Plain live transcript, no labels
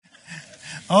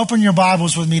Open your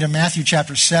Bibles with me to Matthew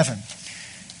chapter 7.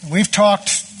 We've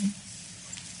talked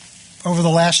over the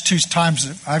last two times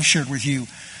that I've shared with you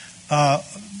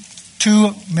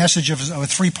two messages of a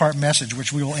three-part message,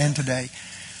 which we will end today.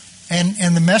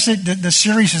 And the message, the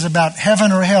series is about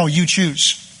heaven or hell, you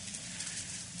choose.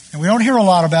 And we don't hear a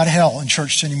lot about hell in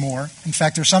church anymore. In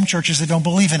fact, there are some churches that don't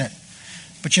believe in it.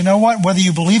 But you know what? Whether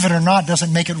you believe it or not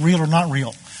doesn't make it real or not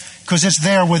real. Because it's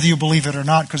there whether you believe it or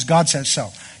not, because God says so.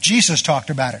 Jesus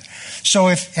talked about it. So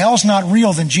if hell's not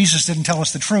real, then Jesus didn't tell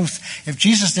us the truth. If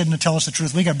Jesus didn't tell us the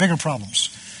truth, we got bigger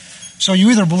problems. So you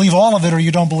either believe all of it or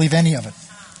you don't believe any of it.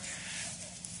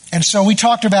 And so we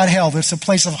talked about hell. It's a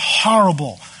place of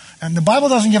horrible. And the Bible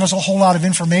doesn't give us a whole lot of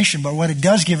information, but what it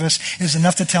does give us is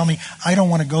enough to tell me I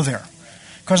don't want to go there.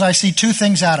 Because I see two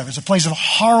things out of it. It's a place of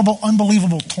horrible,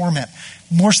 unbelievable torment.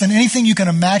 Worse than anything you can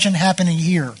imagine happening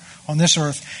here on this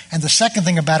earth. And the second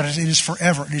thing about it is it is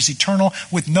forever. It is eternal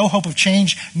with no hope of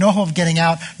change, no hope of getting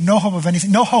out, no hope of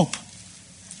anything. No hope.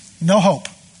 No hope.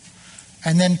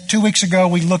 And then 2 weeks ago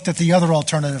we looked at the other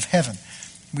alternative, heaven.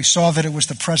 We saw that it was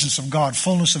the presence of God,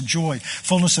 fullness of joy,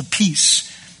 fullness of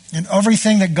peace. And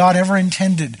everything that God ever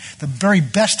intended, the very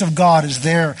best of God is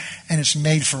there and it's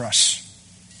made for us.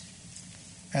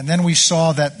 And then we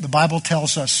saw that the Bible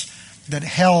tells us that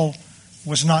hell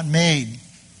was not made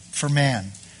for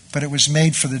man, but it was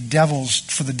made for the devil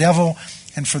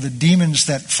and for the demons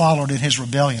that followed in his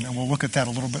rebellion. And we'll look at that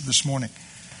a little bit this morning.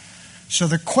 So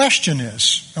the question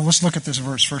is, and let's look at this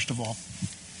verse first of all.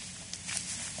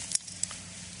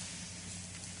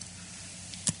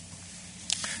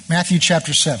 Matthew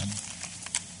chapter 7.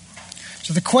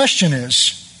 So the question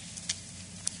is,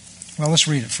 well, let's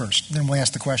read it first, then we'll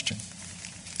ask the question.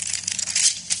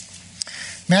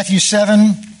 Matthew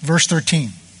 7, verse 13.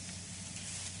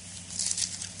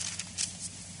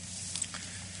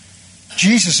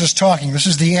 Jesus is talking. This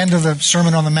is the end of the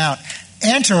Sermon on the Mount.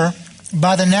 Enter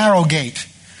by the narrow gate,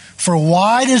 for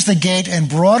wide is the gate and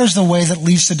broad is the way that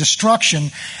leads to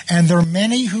destruction, and there are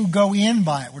many who go in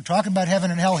by it. We're talking about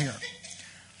heaven and hell here.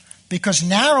 Because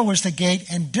narrow is the gate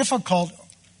and difficult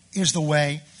is the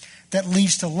way that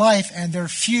leads to life, and there are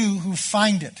few who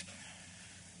find it.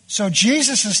 So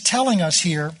Jesus is telling us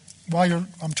here, while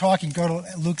I'm talking, go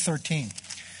to Luke 13.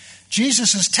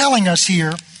 Jesus is telling us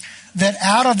here that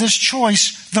out of this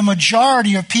choice, the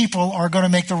majority of people are going to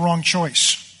make the wrong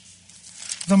choice.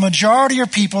 The majority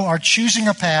of people are choosing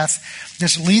a path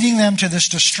that's leading them to this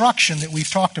destruction that we've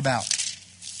talked about.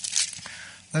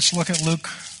 Let's look at Luke.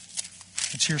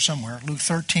 It's here somewhere. Luke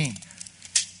 13,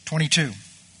 22.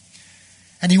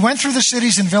 And he went through the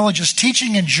cities and villages,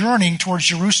 teaching and journeying towards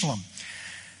Jerusalem.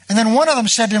 And then one of them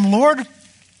said to him, Lord,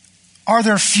 are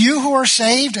there few who are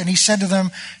saved? And he said to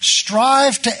them,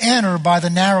 strive to enter by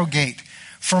the narrow gate.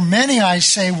 For many, I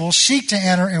say, will seek to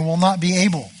enter and will not be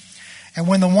able. And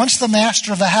when once the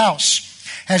master of the house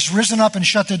has risen up and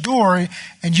shut the door,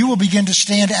 and you will begin to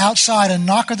stand outside and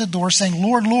knock at the door, saying,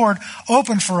 Lord, Lord,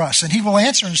 open for us. And he will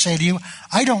answer and say to you,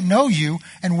 I don't know you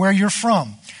and where you're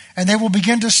from. And they will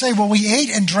begin to say, well, we ate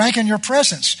and drank in your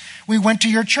presence. We went to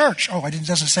your church. Oh, it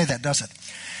doesn't say that, does it?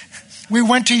 We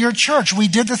went to your church. We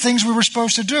did the things we were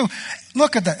supposed to do.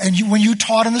 Look at that. And when you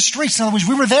taught in the streets, in other words,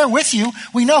 we were there with you.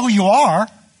 We know who you are.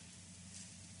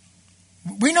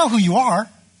 We know who you are.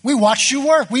 We watched you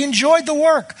work. We enjoyed the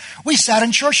work. We sat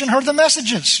in church and heard the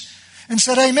messages and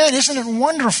said, amen. Isn't it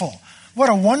wonderful? What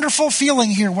a wonderful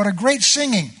feeling here. What a great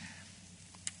singing.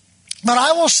 But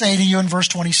I will say to you in verse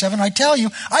 27, I tell you,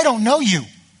 I don't know you.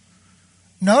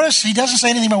 Notice he doesn't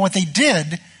say anything about what they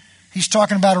did. He's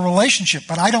talking about a relationship,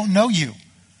 but I don't know you.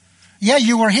 Yeah,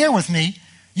 you were here with me.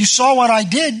 You saw what I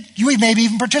did. You maybe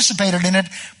even participated in it,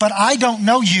 but I don't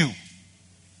know you.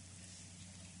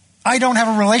 I don't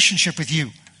have a relationship with you.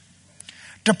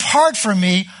 Depart from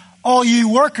me, all you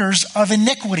workers of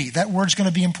iniquity. That word's going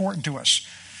to be important to us.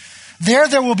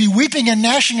 There will be weeping and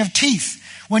gnashing of teeth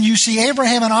when you see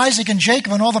Abraham and Isaac and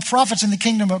Jacob and all the prophets in the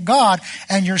kingdom of God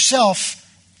and yourself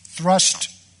thrust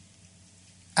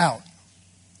out.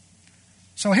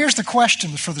 So here's the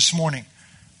question for this morning.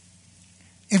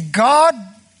 If God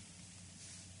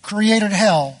created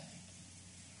hell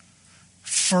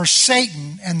for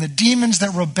Satan and the demons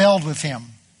that rebelled with him,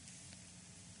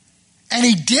 and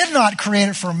he did not create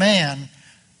it for man,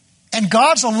 and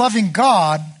God's a loving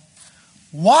God,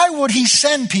 why would he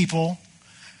send people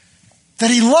that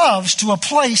he loves to a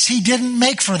place he didn't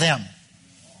make for them?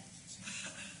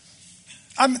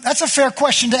 That's a fair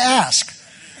question to ask.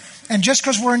 And just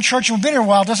because we're in church and we've been here a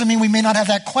while doesn't mean we may not have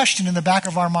that question in the back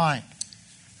of our mind.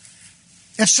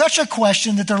 It's such a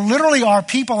question that there literally are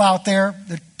people out there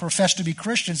that profess to be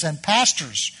Christians and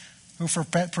pastors who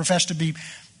profess to be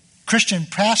Christian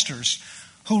pastors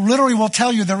who literally will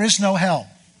tell you there is no hell.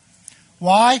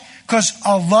 Why? Because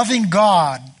a loving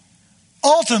God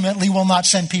ultimately will not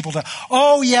send people to,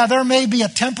 oh yeah, there may be a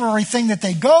temporary thing that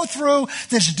they go through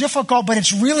that's difficult, but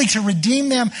it's really to redeem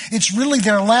them. It's really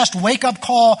their last wake-up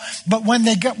call. But when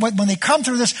they come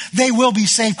through this, they will be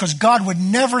saved, because God would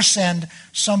never send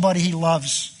somebody he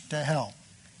loves to hell.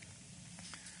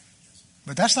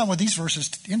 But that's not what these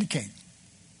verses indicate.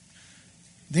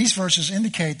 These verses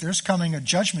indicate there's coming a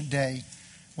judgment day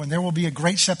when there will be a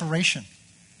great separation.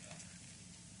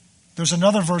 There's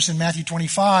another verse in Matthew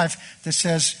 25 that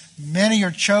says, many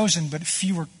are chosen, but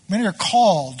many are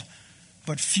called,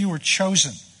 but few are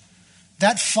chosen.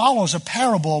 That follows a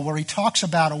parable where he talks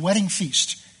about a wedding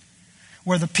feast,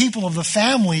 where the people of the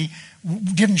family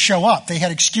didn't show up. They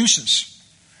had excuses.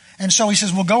 And so he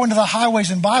says, we'll go into the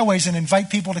highways and byways and invite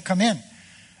people to come in.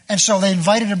 And so they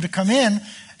invited him to come in,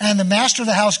 and the master of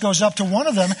the house goes up to one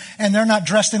of them, and they're not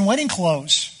dressed in wedding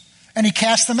clothes. And he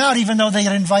cast them out, even though they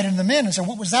had invited them in, and said,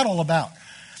 what was that all about?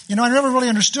 You know, I never really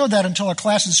understood that until a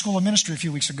class in School of Ministry a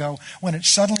few weeks ago, when it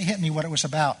suddenly hit me what it was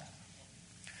about.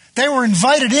 They were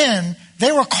invited in,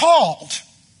 they were called,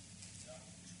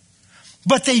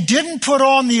 but they didn't put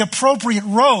on the appropriate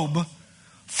robe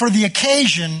for the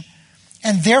occasion,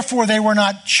 and therefore they were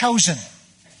not chosen.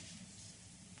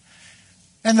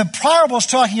 And the parable is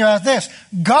talking about this.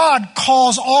 God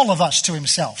calls all of us to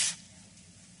himself.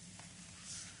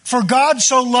 For God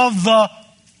so loved the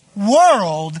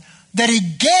world that he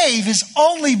gave his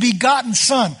only begotten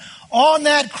Son. On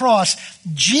that cross,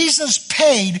 Jesus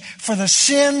paid for the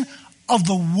sin of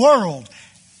the world.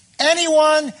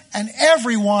 Anyone and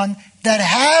everyone that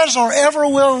has or ever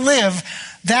will live,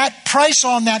 that price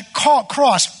on that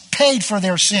cross paid for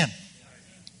their sin.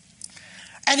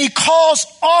 And he calls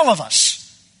all of us.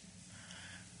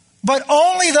 But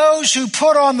only those who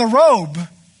put on the robe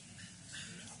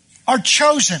are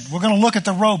chosen. We're going to look at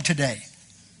the robe today,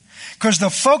 because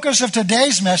the focus of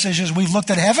today's message is we've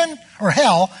looked at heaven or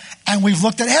hell, and we've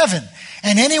looked at heaven.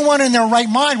 And anyone in their right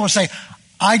mind will say,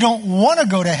 I don't want to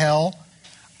go to hell.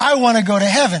 I want to go to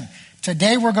heaven.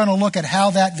 Today we're going to look at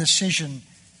how that decision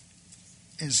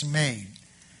is made.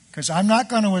 Because I'm not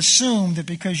going to assume that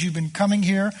because you've been coming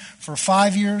here for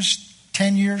 5 years,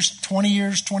 10 years, 20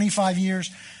 years, 25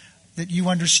 years, that you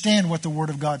understand what the Word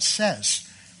of God says.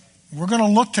 We're going to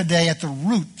look today at the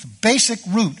root, the basic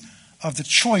root of the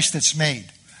choice that's made.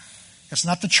 It's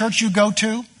not the church you go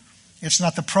to. It's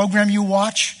not the program you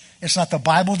watch. It's not the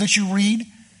Bible that you read.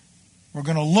 We're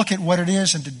going to look at what it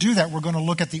is, and to do that, we're going to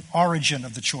look at the origin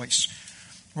of the choice.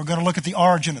 We're going to look at the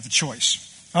origin of the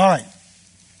choice. All right.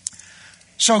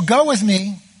 So go with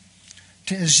me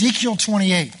to Ezekiel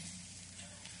 28.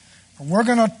 We're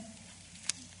going to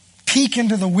peek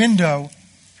into the window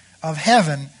of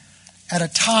heaven at a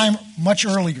time much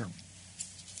earlier.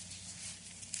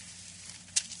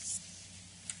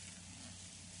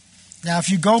 Now, if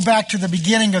you go back to the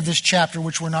beginning of this chapter,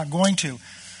 which we're not going to,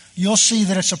 you'll see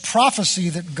that it's a prophecy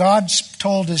that God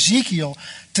told Ezekiel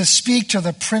to speak to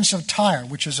the prince of Tyre,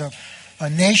 which is a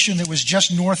nation that was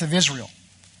just north of Israel.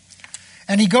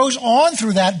 And he goes on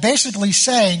through that, basically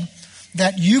saying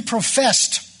that you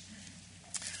professed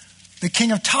the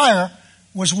king of Tyre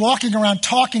was walking around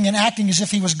talking and acting as if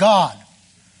he was God.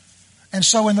 And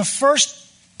so in the first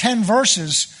 10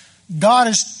 verses, God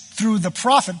is, through the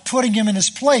prophet, putting him in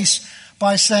his place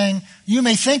by saying, you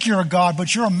may think you're a God,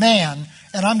 but you're a man,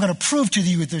 and I'm going to prove to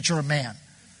you that you're a man.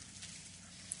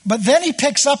 But then he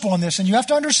picks up on this, and you have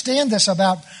to understand this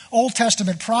about Old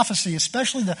Testament prophecy,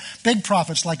 especially the big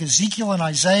prophets like Ezekiel and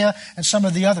Isaiah and some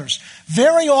of the others.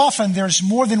 Very often there's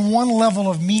more than one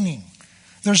level of meaning.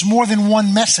 There's more than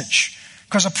one message,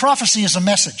 because a prophecy is a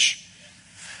message.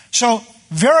 So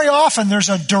very often there's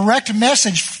a direct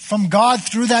message from God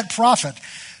through that prophet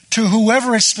to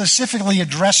whoever it's specifically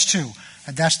addressed to.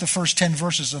 And that's the first 10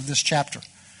 verses of this chapter.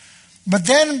 But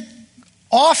then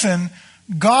often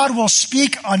God will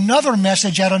speak another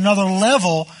message at another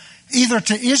level, either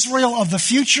to Israel of the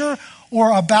future,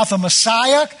 or about the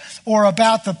Messiah, or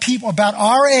about the people, about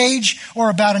our age, or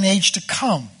about an age to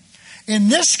come. In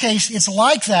this case, it's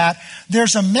like that.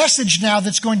 There's a message now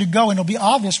that's going to go, and it'll be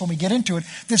obvious when we get into it,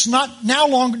 that's no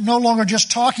longer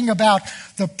just talking about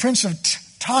the prince of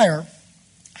Tyre,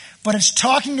 but it's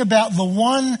talking about the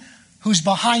one who's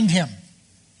behind him.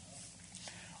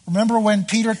 Remember when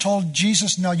Peter told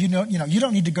Jesus, no, you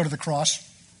don't need to go to the cross.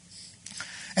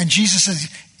 And Jesus says,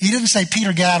 he didn't say,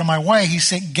 Peter, get out of my way. He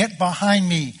said, get behind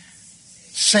me,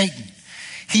 Satan.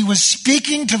 He was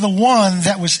speaking to the one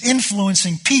that was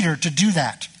influencing Peter to do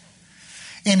that.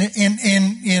 In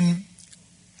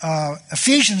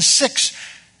Ephesians 6,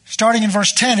 Starting in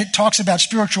verse 10, it talks about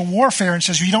spiritual warfare and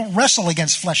says, we don't wrestle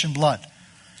against flesh and blood,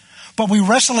 but we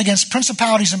wrestle against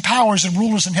principalities and powers and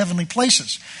rulers in heavenly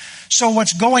places. So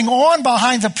what's going on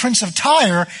behind the prince of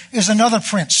Tyre is another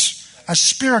prince, a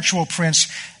spiritual prince,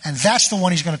 and that's the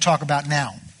one he's going to talk about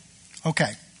now.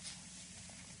 Okay.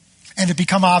 And it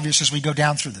become obvious as we go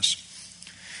down through this.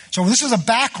 So this is a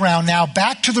background now,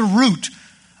 back to the root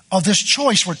of this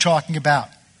choice we're talking about.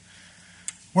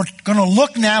 We're going to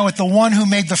look now at the one who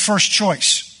made the first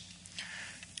choice.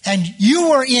 And you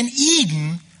were in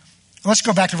Eden. Let's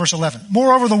go back to verse 11.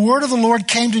 Moreover, the word of the Lord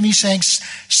came to me saying,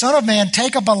 Son of man,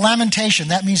 take up a lamentation.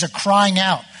 That means a crying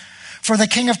out for the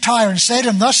king of Tyre, and say to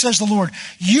him, Thus says the Lord,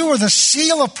 you are the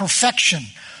seal of perfection,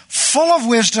 full of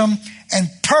wisdom and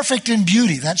perfect in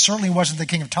beauty. That certainly wasn't the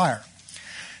king of Tyre.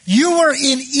 You were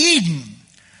in Eden,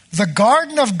 the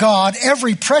garden of God.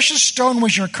 Every precious stone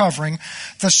was your covering.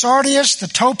 The sardius, the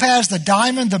topaz, the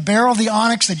diamond, the beryl, the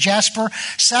onyx, the jasper,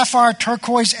 sapphire,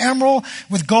 turquoise, emerald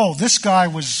with gold. This guy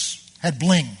had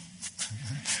bling.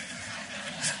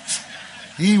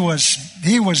 He was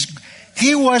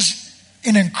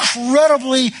an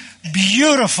incredibly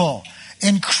beautiful,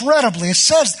 it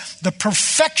says the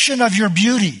perfection of your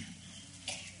beauty.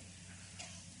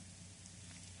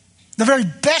 The very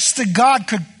best that God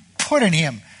could put in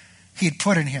him, he had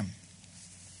put in him.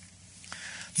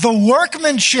 The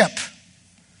workmanship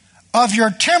of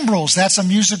your timbrels, that's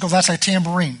a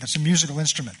tambourine, that's a musical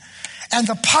instrument. And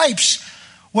the pipes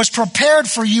was prepared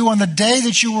for you on the day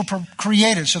that you were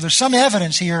created. So there's some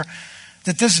evidence here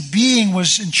that this being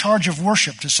was in charge of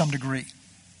worship to some degree.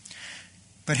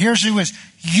 But here's who is.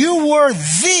 You were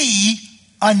the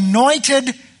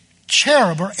anointed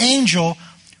cherub or angel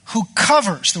who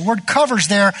covers. The word covers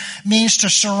there means to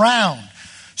surround.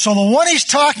 So the one he's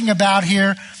talking about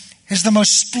here is the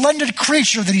most splendid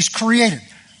creature that he's created.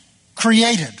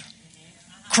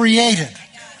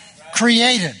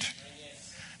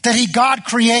 That God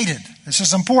created. This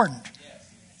is important.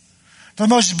 The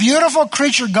most beautiful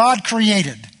creature God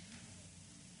created.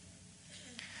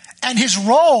 And his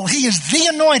role, he is the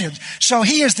anointed. So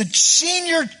he is the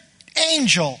senior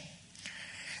angel.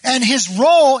 And his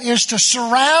role is to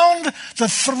surround the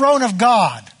throne of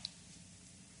God.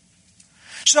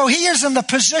 So he is in the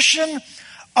position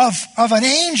of an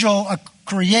angel, a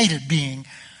created being,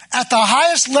 at the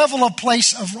highest level of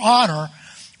place of honor,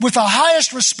 with the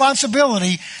highest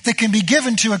responsibility that can be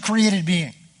given to a created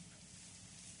being.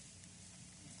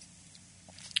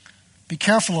 Be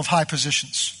careful of high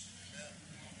positions.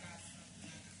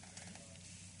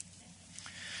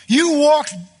 You were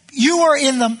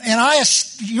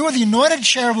the anointed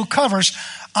cherub who covers.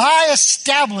 I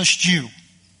established you.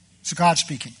 It's God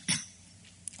speaking.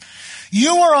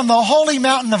 You were on the holy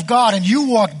mountain of God, and you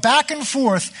walked back and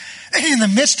forth in the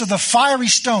midst of the fiery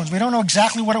stones. We don't know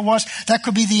exactly what it was. That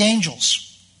could be the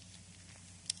angels.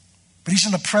 But he's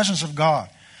in the presence of God.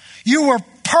 You were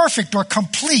perfect or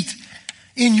complete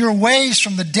in your ways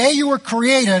from the day you were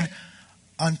created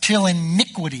until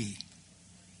iniquity.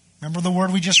 Remember the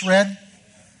word we just read?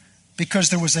 Because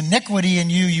there was iniquity in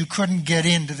you, you couldn't get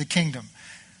into the kingdom.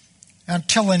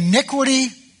 Until iniquity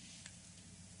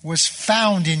was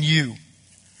found in you.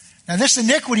 Now this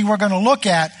iniquity we're going to look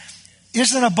at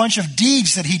isn't a bunch of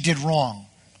deeds that he did wrong.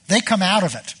 They come out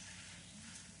of it.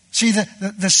 See,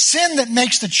 the sin that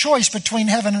makes the choice between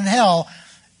heaven and hell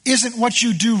isn't what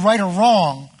you do right or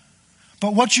wrong,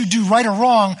 but what you do right or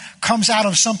wrong comes out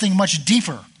of something much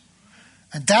deeper.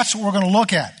 And that's what we're going to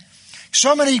look at.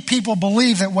 So many people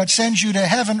believe that what sends you to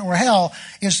heaven or hell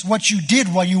is what you did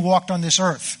while you walked on this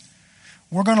earth.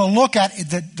 We're going to look at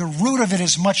it, the root of it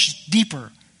is much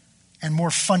deeper and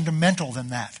more fundamental than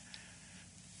that.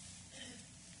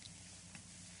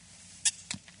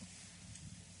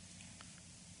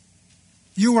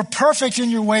 You were perfect in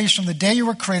your ways from the day you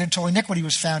were created until iniquity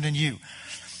was found in you.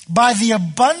 By the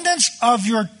abundance of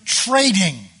your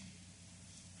trading.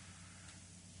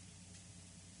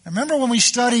 Remember when we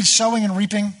studied sowing and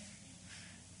reaping?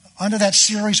 Under that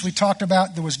series we talked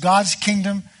about there was God's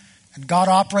kingdom and God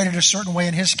operated a certain way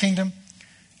in his kingdom.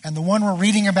 And the one we're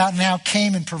reading about now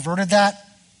came and perverted that.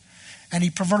 And he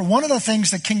perverted one of the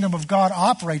things the kingdom of God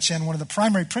operates in, one of the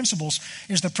primary principles,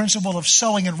 is the principle of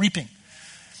sowing and reaping.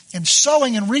 And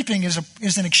sowing and reaping is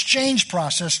an exchange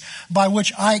process by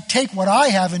which I take what I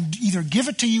have and either give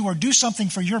it to you or do something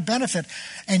for your benefit,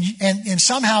 and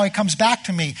somehow it comes back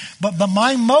to me. But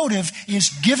my motive is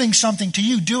giving something to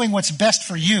you, doing what's best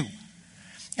for you.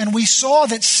 And we saw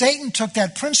that Satan took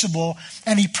that principle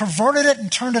and he perverted it and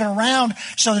turned it around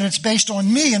so that it's based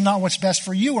on me and not what's best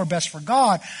for you or best for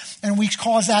God. And we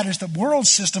call that as the world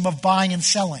system of buying and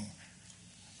selling,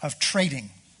 of trading.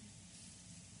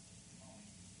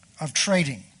 of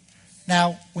trading.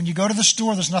 Now, when you go to the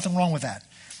store, there's nothing wrong with that.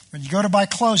 When you go to buy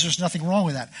clothes, there's nothing wrong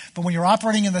with that. But when you're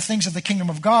operating in the things of the kingdom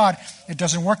of God, it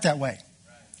doesn't work that way.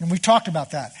 And we've talked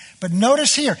about that. But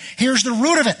notice here's the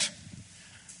root of it.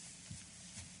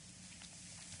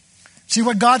 See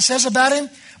what God says about him?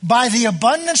 By the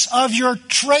abundance of your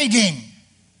trading.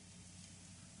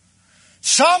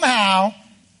 Somehow,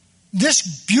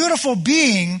 this beautiful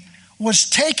being was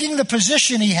taking the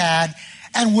position he had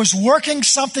and was working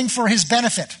something for his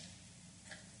benefit.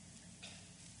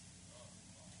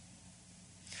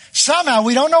 Somehow,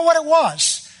 we don't know what it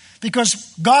was,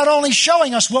 because God only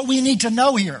showing us what we need to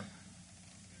know here.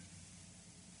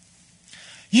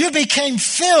 You became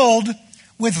filled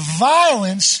with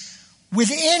violence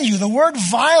within you. The word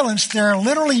violence there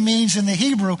literally means in the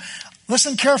Hebrew,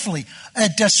 listen carefully, a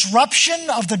disruption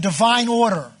of the divine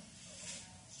order.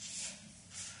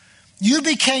 You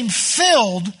became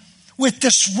filled with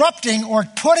disrupting or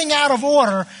putting out of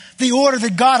order the order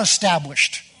that God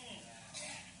established.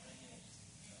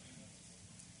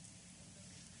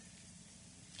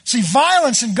 See,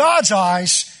 violence in God's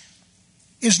eyes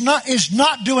is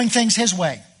not doing things his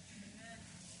way.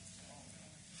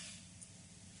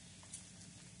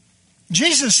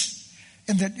 Jesus,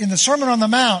 in the Sermon on the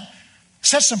Mount,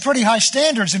 sets some pretty high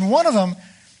standards, and one of them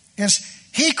is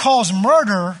he calls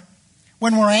murder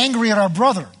when we're angry at our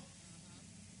brother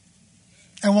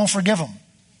and won't forgive him.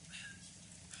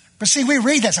 But see, we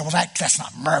read that and say, well, that's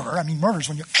not murder. I mean, murder is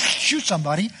when you shoot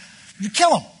somebody, you kill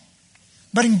them.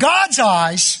 But in God's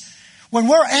eyes, when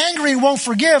we're angry and won't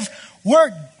forgive,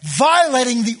 we're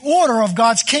violating the order of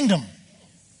God's kingdom.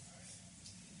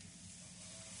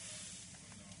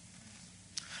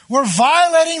 We're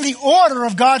violating the order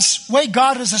of God's way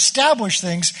God has established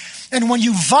things. And when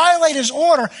you violate his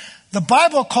order, the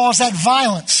Bible calls that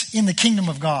violence in the kingdom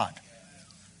of God.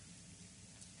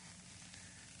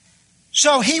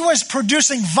 So he was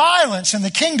producing violence in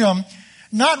the kingdom,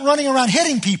 not running around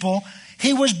hitting people.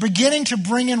 He was beginning to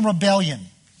bring in rebellion.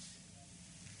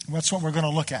 That's what we're going to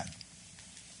look at.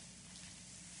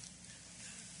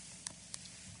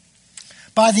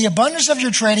 By the abundance of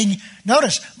your trading,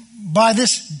 notice, by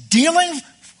this dealing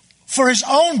for his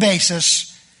own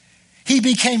basis, he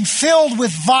became filled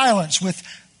with violence, with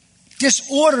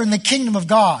disorder in the kingdom of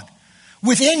God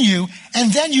within you,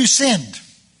 and then you sinned.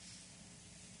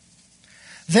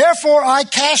 Therefore, I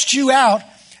cast you out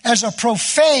as a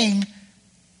profane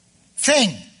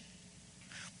thing.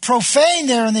 Profane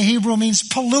there in the Hebrew means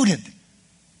polluted.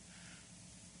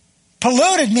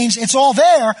 Polluted means it's all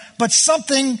there, but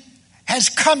something has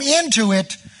come into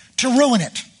it to ruin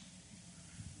it,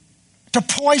 to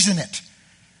poison it,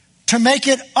 to make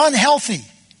it unhealthy,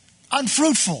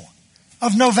 unfruitful,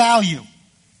 of no value.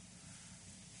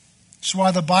 That's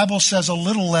why the Bible says a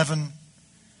little leaven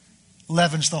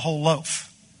leavens the whole loaf.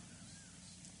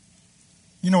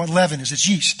 You know what leaven is? It's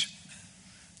yeast.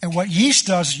 And what yeast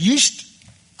does,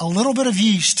 a little bit of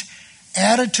yeast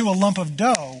added to a lump of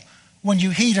dough, when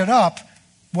you heat it up,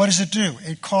 what does it do?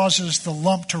 It causes the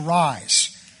lump to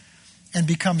rise and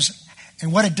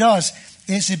what it does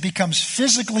is it becomes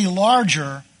physically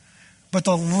larger, but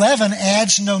the leaven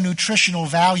adds no nutritional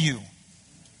value.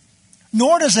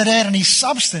 Nor does it add any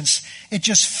substance. It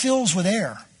just fills with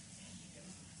air.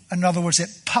 In other words, it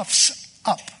puffs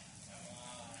up.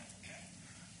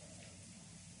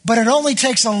 But it only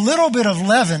takes a little bit of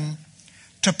leaven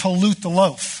to pollute the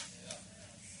loaf.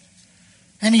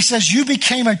 And he says, you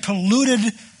became a polluted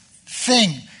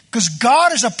thing. Because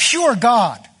God is a pure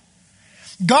God.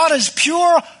 God is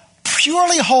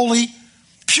purely holy,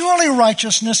 purely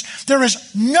righteousness. There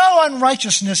is no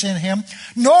unrighteousness in him,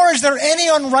 nor is there any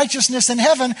unrighteousness in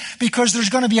heaven, because there's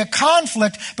going to be a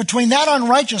conflict between that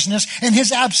unrighteousness and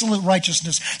his absolute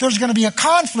righteousness. There's going to be a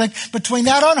conflict between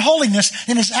that unholiness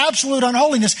and his absolute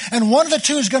unholiness, and one of the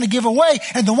two is going to give away,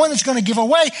 and the one that's going to give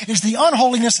away is the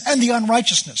unholiness and the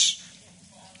unrighteousness.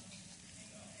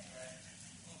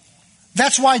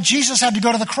 That's why Jesus had to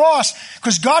go to the cross,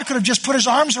 because God could have just put his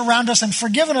arms around us and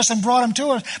forgiven us and brought him to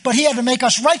us, but he had to make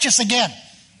us righteous again.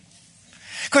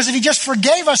 Because if he just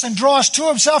forgave us and drew us to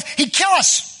himself, he'd kill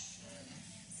us.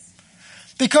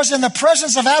 Because in the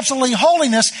presence of absolute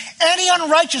holiness, any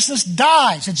unrighteousness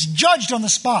dies. It's judged on the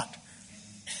spot.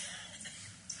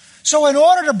 So in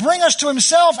order to bring us to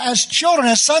himself as children,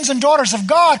 as sons and daughters of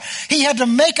God, he had to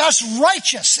make us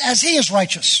righteous as he is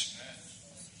righteous.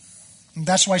 And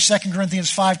that's why 2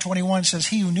 Corinthians 5:21 says,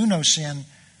 he who knew no sin,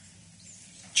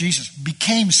 Jesus,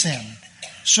 became sin,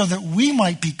 so that we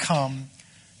might become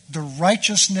the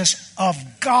righteousness of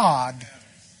God,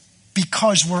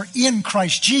 because we're in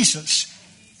Christ Jesus,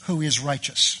 who is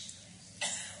righteous.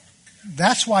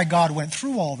 That's why God went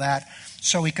through all that,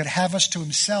 so he could have us to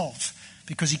himself.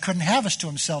 Because he couldn't have us to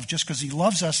himself just because he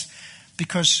loves us,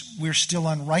 because we're still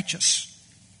unrighteous.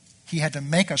 He had to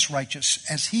make us righteous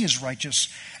as he is righteous.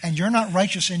 And you're not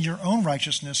righteous in your own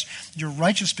righteousness. You're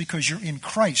righteous because you're in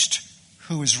Christ,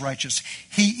 who is righteous.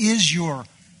 He is your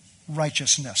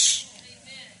righteousness.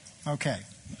 Okay.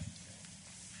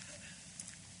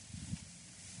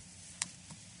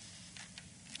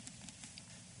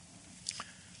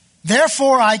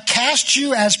 Therefore I cast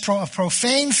you as a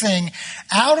profane thing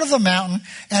out of the mountain,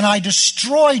 and I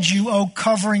destroyed you, O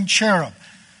covering cherub.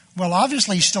 Well,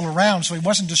 obviously he's still around, so he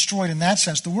wasn't destroyed in that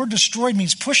sense. The word destroyed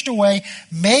means pushed away,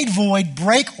 made void,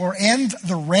 break, or end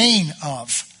the reign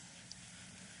of.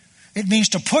 It means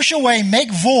to push away, make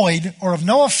void, or of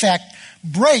no effect,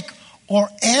 break, or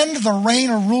end the reign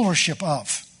or rulership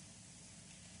of.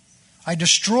 I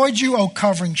destroyed you, O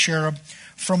covering cherub,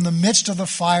 from the midst of the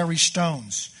fiery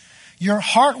stones. Your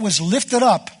heart was lifted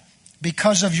up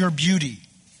because of your beauty.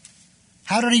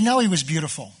 How did he know he was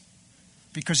beautiful?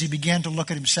 Because he began to look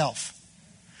at himself.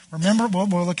 Remember? We'll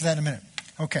look at that in a minute.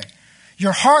 Okay.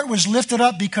 Your heart was lifted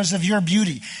up because of your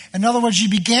beauty. In other words, he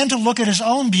began to look at his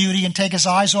own beauty and take his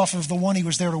eyes off of the one he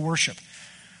was there to worship.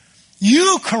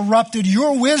 You corrupted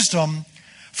your wisdom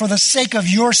for the sake of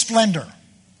your splendor.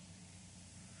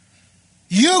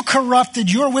 You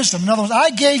corrupted your wisdom. In other words, I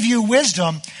gave you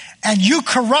wisdom and you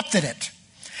corrupted it.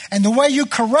 And the way you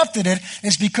corrupted it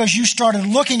is because you started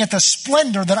looking at the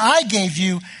splendor that I gave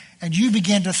you and you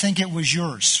began to think it was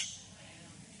yours.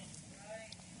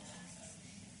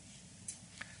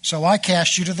 So I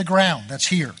cast you to the ground. That's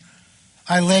here.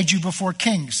 I laid you before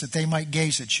kings that they might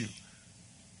gaze at you.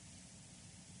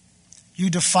 You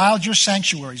defiled your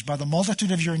sanctuaries by the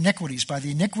multitude of your iniquities, by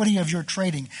the iniquity of your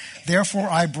trading. Therefore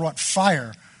I brought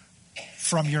fire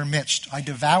from your midst. I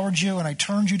devoured you, and I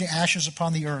turned you to ashes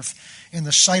upon the earth in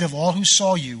the sight of all who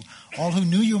saw you. All who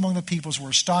knew you among the peoples were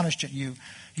astonished at you.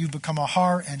 You've become a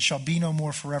horror and shall be no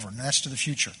more forever. And that's to the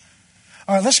future.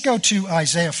 All right, let's go to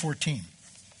Isaiah 14.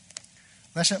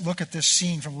 Let's look at this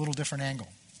scene from a little different angle.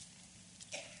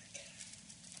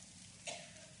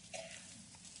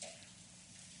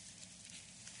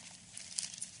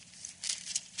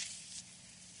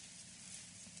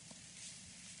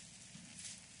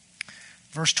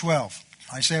 Verse 12,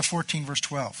 Isaiah 14, verse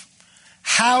 12.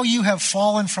 How you have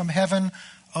fallen from heaven,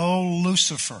 O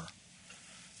Lucifer.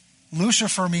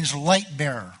 Lucifer means light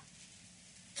bearer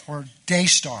or day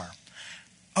star.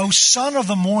 O son of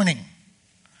the morning,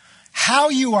 how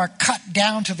you are cut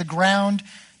down to the ground,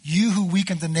 you who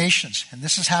weakened the nations. And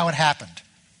this is how it happened.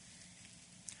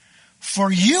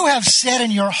 For you have said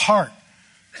in your heart,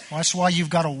 well, that's why you've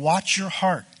got to watch your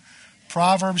heart.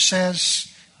 Proverbs says,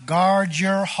 guard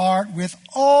your heart with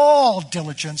all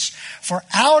diligence, for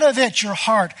out of it, your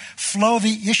heart, flow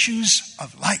the issues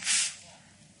of life.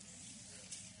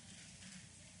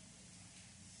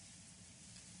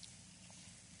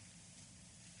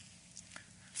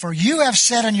 For you have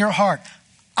said in your heart,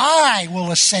 I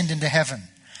will ascend into heaven.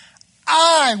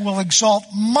 I will exalt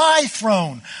my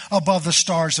throne above the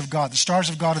stars of God. The stars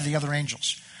of God are the other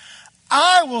angels.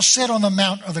 I will sit on the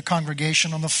mount of the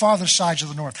congregation on the farther sides of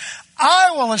the north.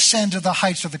 I will ascend to the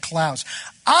heights of the clouds.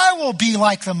 I will be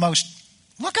like the most,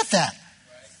 look at that.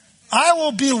 I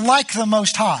will be like the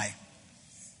Most High.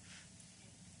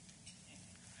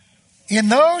 In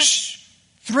those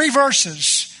 3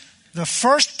 verses, the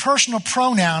first personal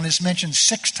pronoun is mentioned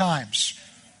 6 times.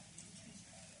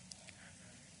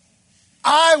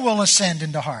 I will ascend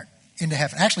into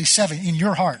heaven. Actually 7, in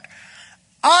your heart.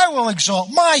 I will exalt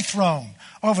my throne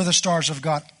over the stars of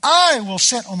God. I will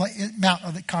sit on the mount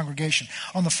of the congregation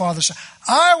on the farther side.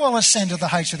 I will ascend to the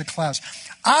heights of the clouds.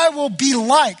 I will be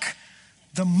like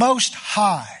the Most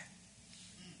High.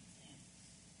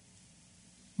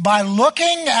 By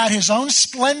looking at his own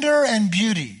splendor and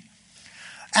beauty,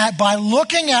 by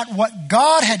looking at what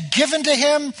God had given to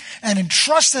him and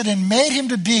entrusted and made him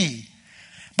to be,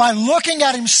 by looking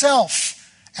at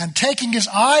himself and taking his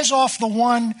eyes off the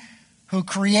one who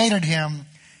created him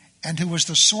and who was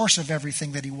the source of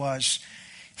everything that he was,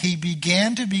 he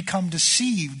began to become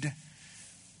deceived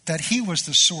that he was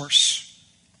the source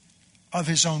of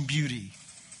his own beauty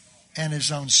and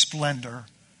his own splendor.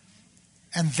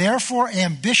 And therefore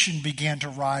ambition began to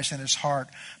rise in his heart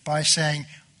by saying,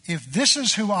 if this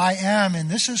is who I am and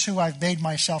this is who I've made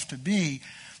myself to be,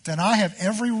 then I have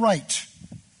every right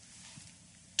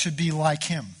to be like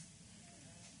him.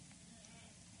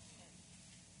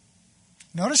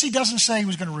 Notice he doesn't say he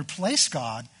was going to replace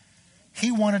God.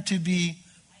 He wanted to be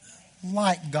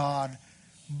like God,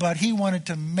 but he wanted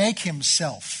to make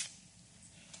himself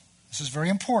This is very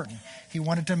important. He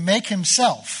wanted to make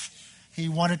himself. He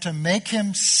wanted to make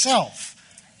himself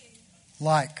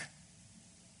like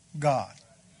God.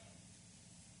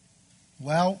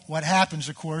 Well, what happens,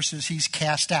 of course, is he's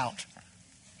cast out.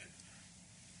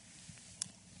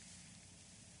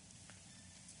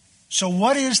 So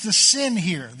what is the sin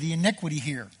here, the iniquity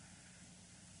here?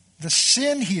 The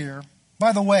sin here,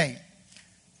 by the way,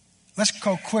 let's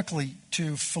go quickly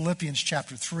to Philippians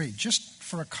chapter 3, just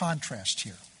for a contrast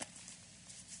here.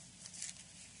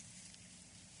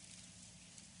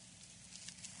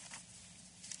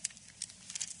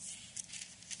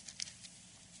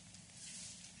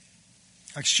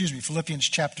 Excuse me, Philippians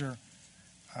chapter,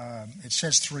 it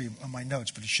says 3 on my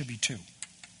notes, but it should be 2.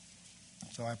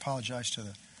 So I apologize to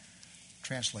the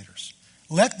translators.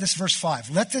 Verse 5,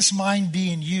 let this mind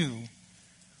be in you,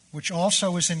 which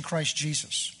also is in Christ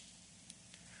Jesus,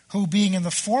 who being in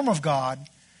the form of God,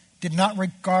 did not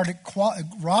regard it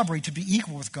robbery to be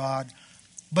equal with God,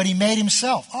 but he made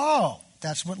himself. Oh,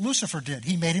 that's what Lucifer did.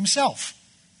 He made himself,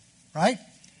 right?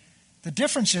 The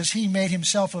difference is he made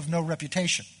himself of no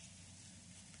reputation.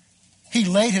 He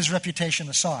laid his reputation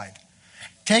aside.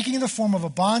 Taking the form of a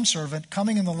bondservant,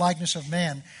 coming in the likeness of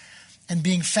man, and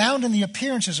being found in the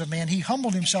appearances of man, he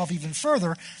humbled himself even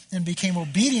further and became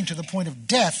obedient to the point of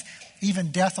death,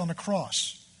 even death on the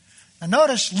cross. Now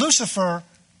notice, Lucifer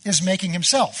is making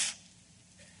himself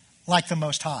like the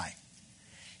Most High.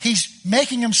 He's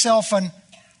making himself an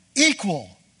equal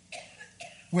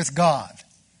with God.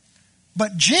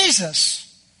 But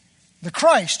Jesus, the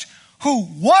Christ, who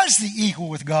was the equal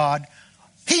with God,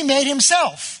 he made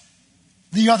himself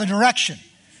the other direction.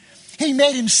 He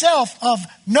made himself of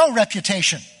no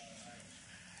reputation.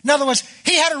 In other words,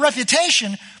 he had a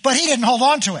reputation, but he didn't hold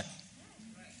on to it.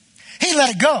 He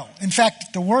let it go. In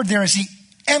fact, the word there is he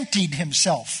emptied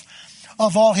himself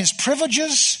of all his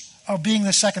privileges of being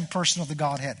the second person of the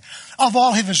Godhead, of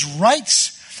all of his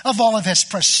rights, of all of his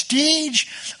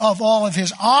prestige, of all of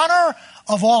his honor,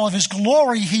 of all of his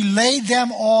glory. He laid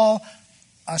them all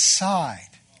aside.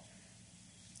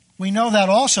 We know that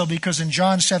also because in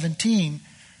John 17,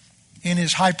 in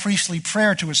his high priestly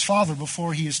prayer to his Father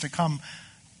before he is to come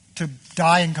to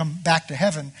die and come back to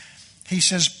heaven, he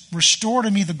says, restore to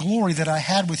me the glory that I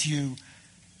had with you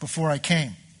before I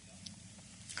came.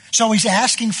 So he's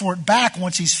asking for it back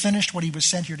once he's finished what he was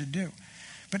sent here to do.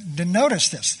 But notice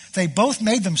this, they both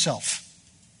made themselves.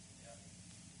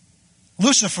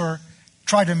 Lucifer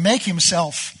tried to make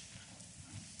himself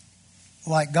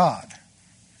like God.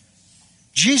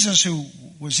 Jesus, who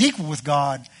was equal with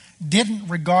God, didn't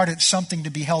regard it something to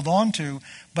be held on to,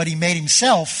 but he made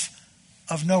himself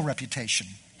of no reputation.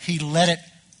 He let it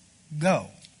go.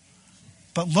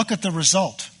 But look at the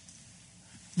result.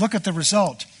 Look at the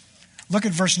result. Look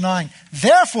at verse 9.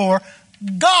 Therefore,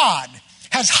 God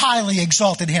has highly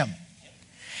exalted him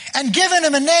and given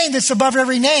him a name that's above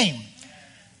every name,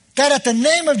 that at the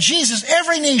name of Jesus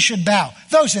every knee should bow,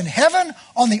 those in heaven,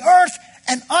 on the earth,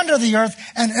 and under the earth,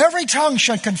 and every tongue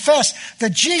should confess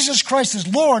that Jesus Christ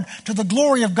is Lord, to the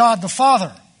glory of God the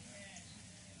Father.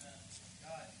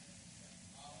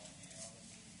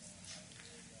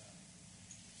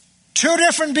 Two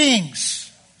different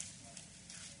beings.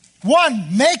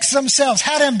 One makes themselves,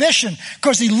 had ambition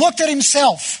because he looked at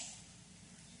himself,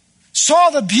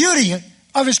 saw the beauty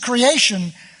of his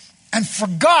creation, and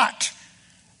forgot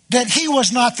that he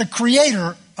was not the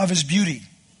creator of his beauty.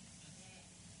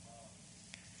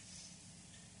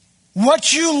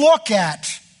 What you look at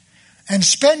and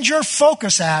spend your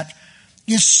focus at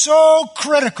is so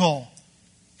critical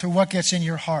to what gets in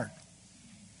your heart.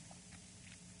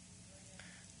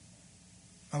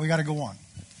 Well, we got to go on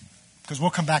because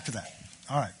we'll come back to that.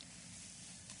 All right.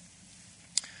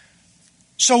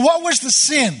 So what was the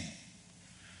sin?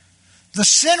 The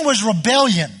sin was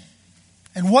rebellion.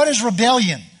 And what is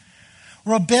rebellion?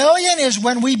 Rebellion is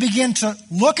when we begin to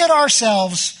look at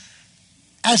ourselves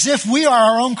as if we are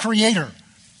our own creator,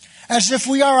 as if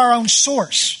we are our own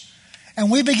source. And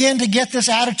we begin to get this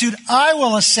attitude, I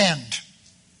will ascend.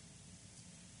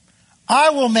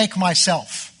 I will make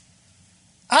myself.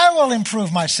 I will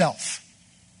improve myself.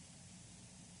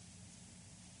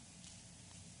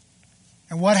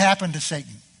 And what happened to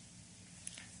Satan?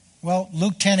 Well,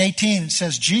 Luke 10:18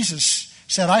 says Jesus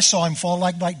said, I saw him fall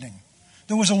like lightning.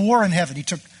 There was a war in heaven. He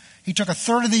took a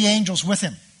third of the angels with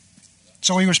him.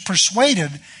 So he was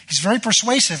persuaded, he's very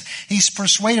persuasive, he's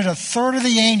persuaded a third of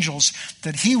the angels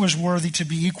that he was worthy to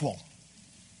be equal.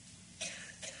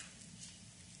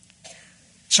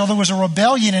 So there was a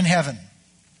rebellion in heaven.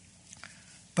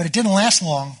 But it didn't last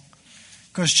long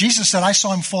because Jesus said, I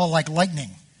saw him fall like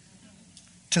lightning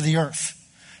to the earth.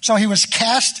 So he was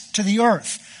cast to the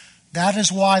earth. That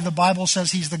is why the Bible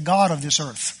says he's the God of this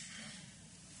earth.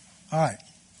 All right.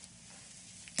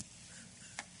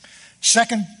 2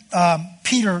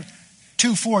 Peter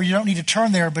 2:4, you don't need to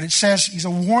turn there, but it says, he's a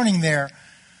warning there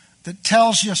that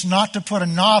tells us not to put a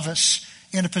novice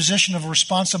in a position of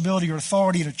responsibility or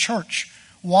authority at a church.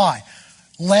 Why?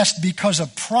 Lest because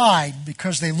of pride,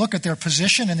 because they look at their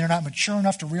position and they're not mature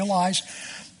enough to realize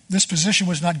this position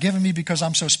was not given me because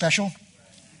I'm so special.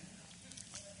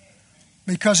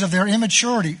 Because of their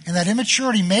immaturity. And that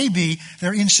immaturity may be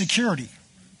their insecurity.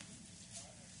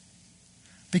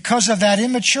 Because of that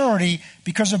immaturity,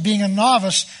 because of being a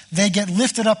novice, they get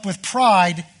lifted up with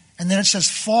pride, and then it says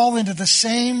fall into the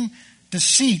same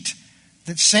deceit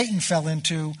that Satan fell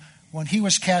into when he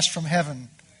was cast from heaven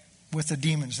with the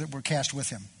demons that were cast with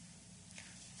him.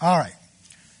 All right.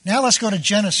 Now let's go to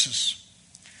Genesis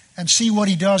and see what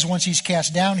he does once he's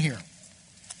cast down here.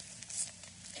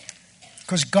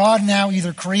 Because God now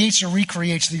either creates or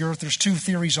recreates the earth. There's two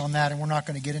theories on that, and we're not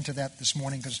going to get into that this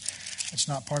morning because it's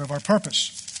not part of our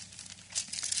purpose.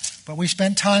 But we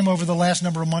spent time over the last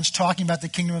number of months talking about the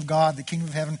kingdom of God, the kingdom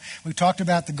of heaven. We talked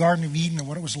about the Garden of Eden and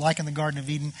what it was like in the Garden of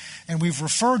Eden. And we've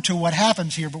referred to what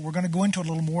happens here, but we're going to go into it a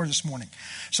little more this morning.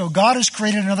 So God has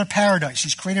created another paradise.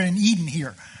 He's created an Eden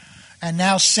here. And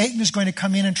now Satan is going to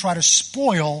come in and try to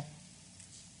spoil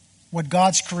what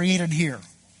God's created here.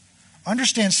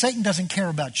 Understand, Satan doesn't care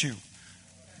about you.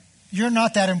 You're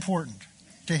not that important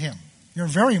to him. You're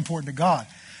very important to God.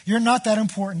 You're not that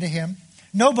important to him.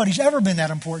 Nobody's ever been that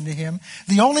important to him.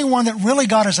 The only one that really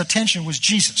got his attention was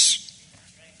Jesus.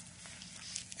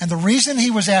 And the reason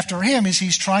he was after him is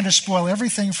he's trying to spoil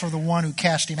everything for the one who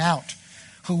cast him out,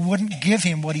 who wouldn't give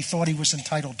him what he thought he was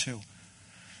entitled to.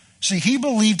 See, he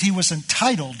believed he was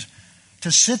entitled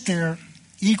to sit there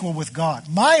equal with God.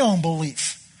 My own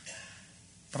belief,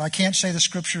 but I can't say the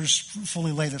scriptures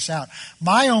fully lay this out.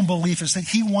 My own belief is that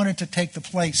he wanted to take the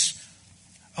place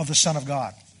of the Son of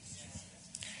God.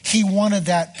 He wanted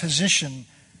that position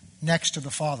next to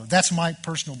the Father. That's my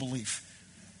personal belief.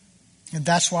 And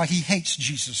that's why he hates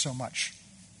Jesus so much.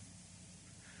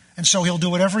 And so he'll do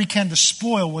whatever he can to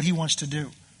spoil what he wants to do.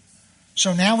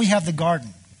 So now we have the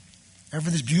garden.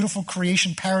 Ever this beautiful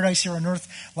creation paradise here on earth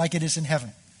like it is in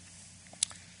heaven.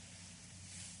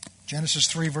 Genesis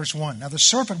 3 verse 1. Now the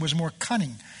serpent was more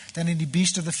cunning than any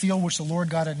beast of the field which the Lord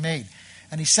God had made.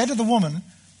 And he said to the woman,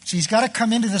 see, he's got to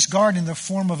come into this garden in the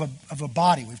form of a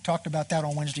body. We've talked about that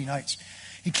on Wednesday nights.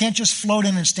 He can't just float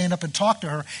in and stand up and talk to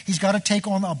her. He's got to take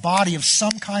on a body of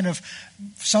some kind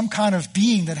of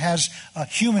being that has a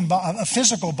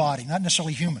physical body, not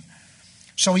necessarily human.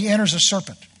 So he enters a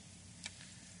serpent.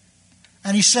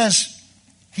 And he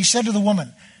said to the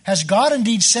woman, has God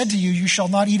indeed said to you, you shall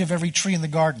not eat of every tree in the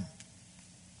garden?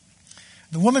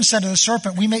 The woman said to the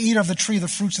serpent, we may eat of the tree of the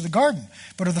fruits of the garden,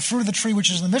 but of the fruit of the tree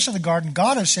which is in the midst of the garden,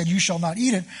 God has said, you shall not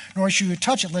eat it, nor shall you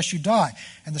touch it, lest you die.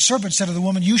 And the serpent said to the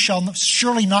woman, you shall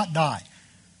surely not die.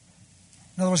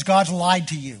 In other words, God's lied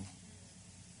to you.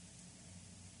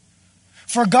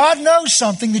 For God knows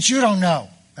something that you don't know.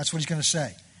 That's what he's going to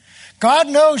say. God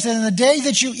knows that in the day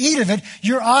that you eat of it,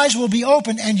 your eyes will be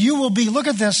opened and you will be, look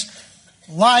at this,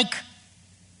 like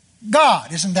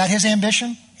God. Isn't that his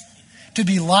ambition? To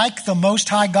be like the Most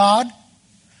High God.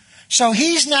 So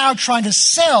he's now trying to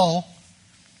sell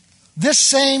this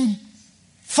same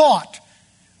thought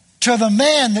to the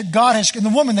man that God has, and the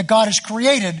woman that God has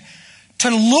created, to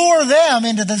lure them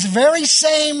into this very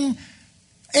same,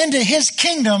 into his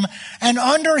kingdom and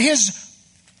under his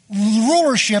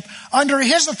rulership, under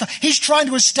his authority. He's trying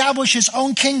to establish his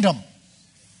own kingdom.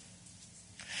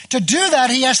 To do that,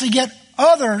 he has to get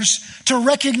others to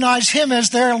recognize him as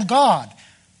their God.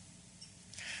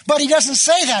 But he doesn't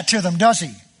say that to them, does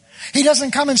he? He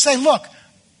doesn't come and say, look,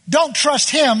 don't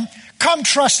trust him, come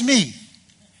trust me.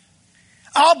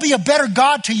 I'll be a better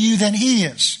God to you than he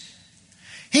is.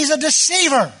 He's a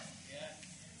deceiver.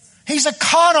 He's a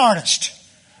con artist.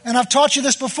 And I've taught you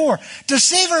this before.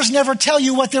 Deceivers never tell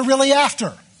you what they're really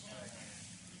after.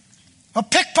 A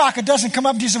pickpocket doesn't come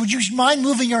up to you and say, would you mind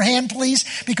moving your hand, please?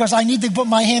 Because I need to put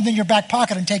my hand in your back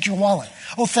pocket and take your wallet.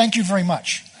 Oh, thank you very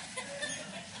much.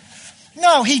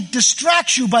 No, he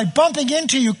distracts you by bumping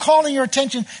into you, calling your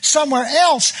attention somewhere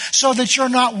else so that you're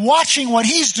not watching what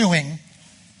he's doing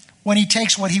when he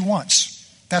takes what he wants.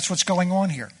 That's what's going on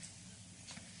here.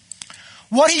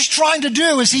 What he's trying to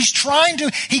do is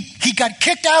he got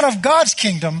kicked out of God's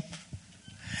kingdom,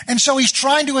 and so he's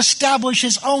trying to establish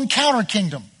his own counter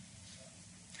kingdom.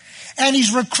 And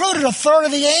he's recruited a third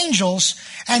of the angels,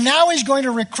 and now he's going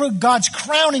to recruit God's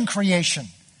crowning creation,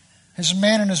 his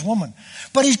man and his woman.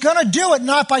 But he's going to do it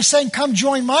not by saying, come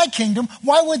join my kingdom.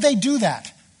 Why would they do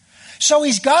that? So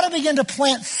he's got to begin to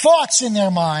plant thoughts in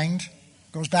their mind.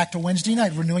 Goes back to Wednesday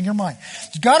night, renewing your mind.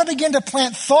 He's got to begin to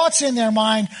plant thoughts in their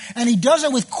mind, and he does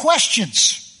it with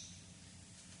questions.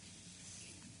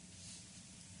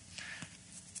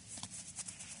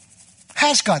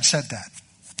 Has God said that?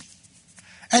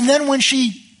 And then when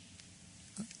she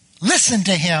listened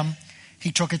to him,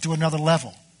 he took it to another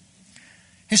level.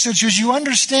 He said, as you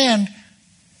understand,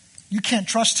 you can't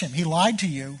trust him. He lied to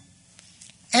you,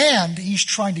 and he's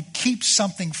trying to keep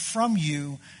something from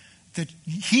you that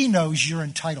he knows you're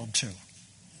entitled to.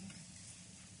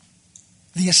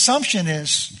 The assumption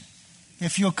is,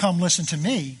 if you'll come listen to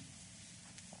me,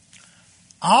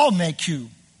 I'll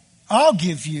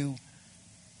give you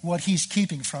what he's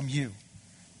keeping from you.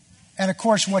 And of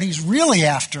course, what he's really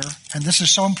after, and this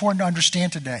is so important to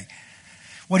understand today,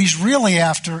 what he's really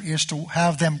after is to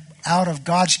have them out of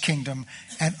God's kingdom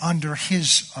and under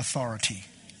his authority.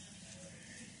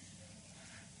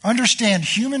 Understand,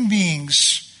 human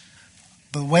beings,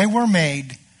 the way we're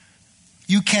made,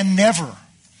 you can never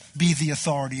be the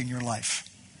authority in your life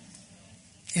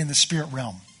in the spirit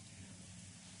realm.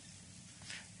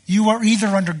 You are either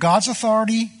under God's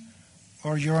authority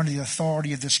or you're under the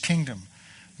authority of this kingdom.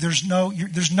 There's nobody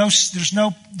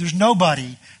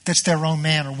that's their own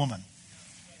man or woman.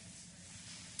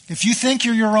 If you think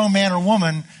you're your own man or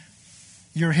woman,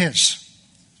 you're his.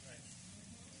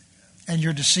 And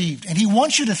you're deceived. And he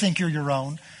wants you to think you're your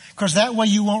own, because that way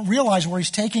you won't realize where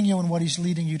he's taking you and what he's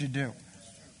leading you to do.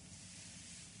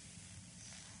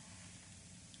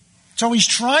 So he's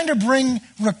trying to bring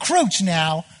recruits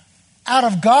now out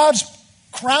of God's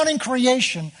crowning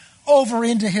creation over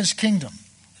into his kingdom.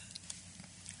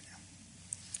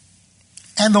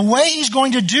 And the way he's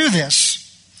going to do this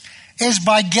is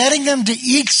by getting them to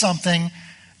eat something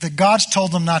that God's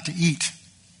told them not to eat.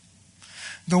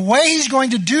 The way he's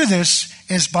going to do this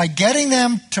is by getting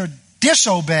them to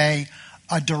disobey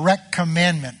a direct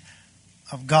commandment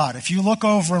of God. If you look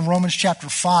over in Romans chapter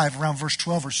 5, around verse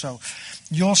 12 or so,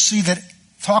 you'll see that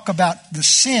talk about the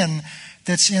sin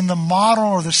that's in the model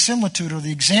or the similitude or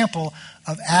the example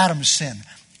of Adam's sin.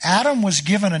 Adam was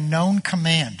given a known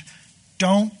command.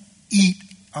 Don't eat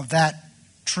of that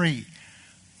tree.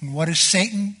 And what does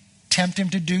Satan tempt him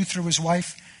to do through his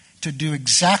wife? To do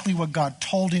exactly what God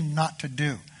told him not to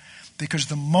do. Because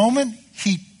the moment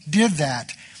he did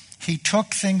that, he took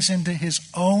things into his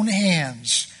own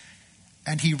hands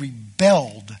and he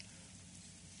rebelled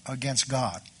against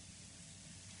God.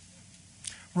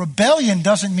 Rebellion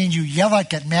doesn't mean you yell at,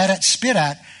 get mad at, spit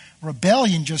at.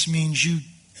 Rebellion just means you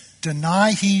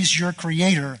deny he's your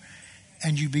creator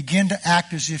and you begin to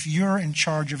act as if you're in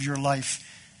charge of your life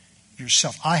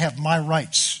yourself. I have my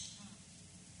rights.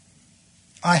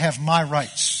 I have my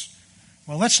rights.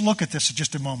 Well, let's look at this in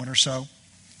just a moment or so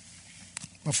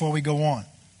before we go on.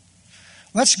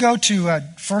 Let's go to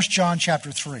 1 John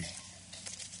chapter 3.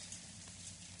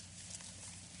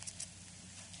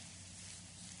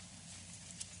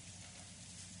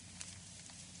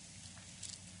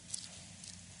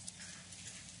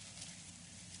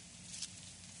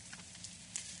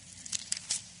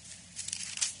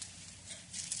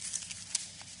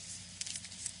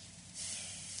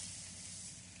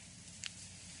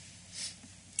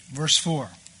 Verse 4.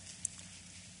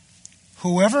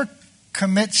 Whoever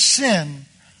commits sin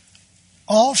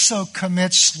also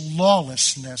commits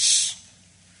lawlessness.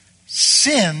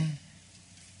 Sin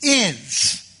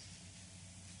is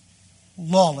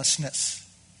lawlessness.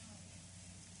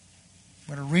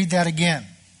 I'm going to read that again.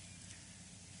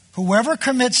 Whoever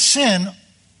commits sin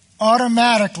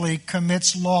automatically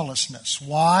commits lawlessness.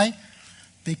 Why?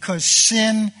 Because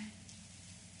sin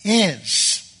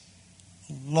is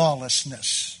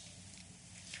lawlessness.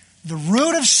 The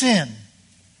root of sin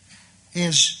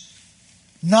is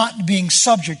not being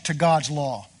subject to God's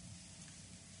law,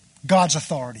 God's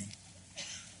authority.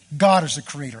 God is the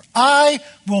creator. I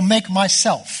will make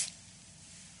myself.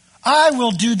 I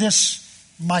will do this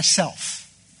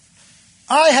myself.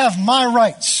 I have my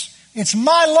rights. It's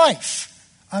my life.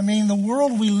 I mean, the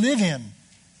world we live in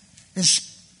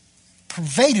is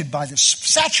pervaded by this,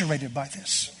 saturated by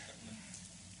this.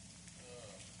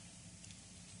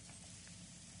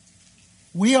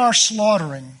 We are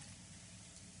slaughtering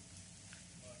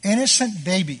innocent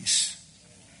babies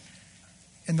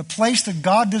in the place that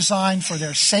God designed for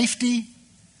their safety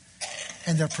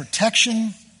and their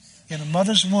protection in a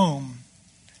mother's womb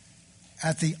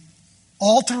at the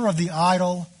altar of the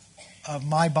idol of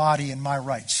my body and my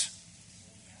rights.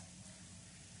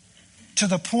 To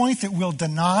the point that we'll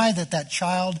deny that that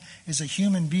child is a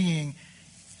human being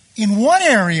in one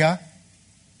area.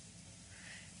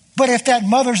 But if that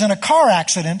mother's in a car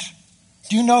accident,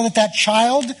 do you know that that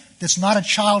child that's not a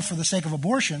child for the sake of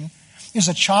abortion is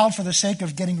a child for the sake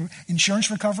of getting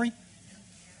insurance recovery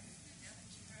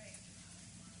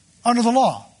under the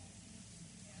law.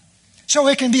 So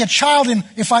it can be a child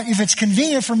if it's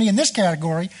convenient for me in this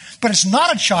category, but it's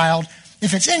not a child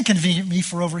if it's inconvenient for me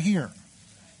for over here.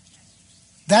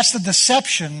 That's the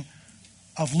deception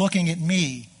of looking at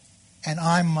me and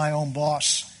I'm my own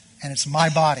boss and it's my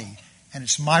body and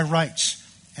it's my rights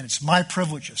and it's my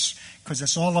privileges because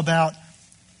it's all about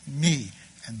me.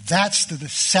 And that's the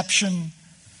deception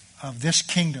of this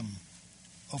kingdom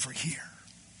over here.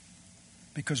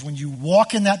 Because when you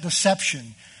walk in that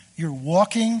deception, you're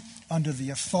walking under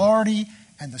the authority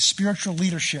and the spiritual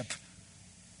leadership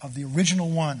of the original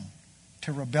one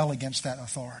to rebel against that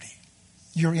authority.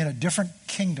 You're in a different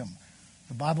kingdom.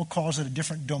 The Bible calls it a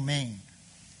different domain.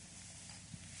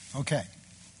 Okay.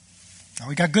 Now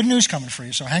we got good news coming for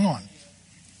you, so hang on.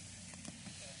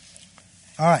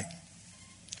 All right.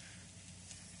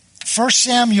 1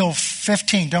 Samuel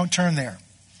 15, don't turn there.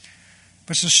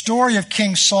 But it's the story of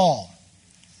King Saul.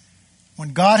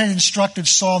 When God had instructed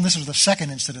Saul, and this was the second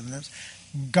incident of this,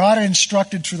 God had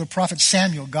instructed through the prophet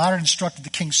Samuel, God had instructed the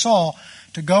king Saul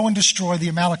to go and destroy the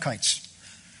Amalekites.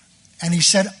 And he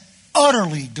said,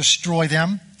 utterly destroy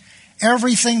them,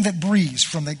 everything that breathes,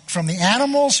 from the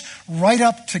animals right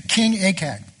up to King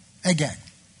Agag.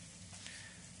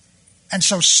 And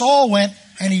so Saul went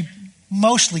and he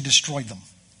mostly destroyed them.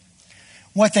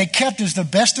 What they kept is the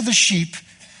best of the sheep,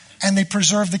 and they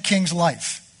preserved the king's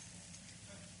life.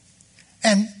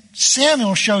 And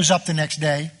Samuel shows up the next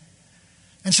day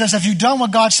and says, have you done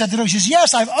what God said to do? He says,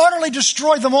 yes, I've utterly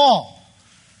destroyed them all.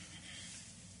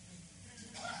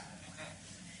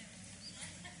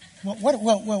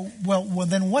 Well,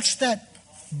 then what's that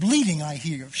bleating I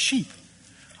hear of sheep?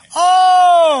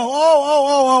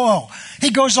 Oh.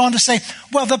 He goes on to say,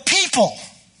 well, the people,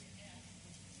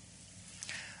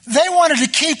 they wanted to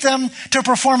keep them to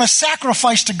perform a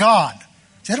sacrifice to God.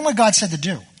 See, that's what God said to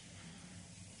do.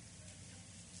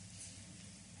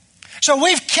 So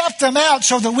we've kept them out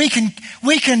so that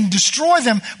we can destroy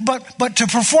them, but to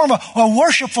perform a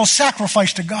worshipful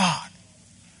sacrifice to God.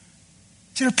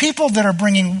 See, there are people that are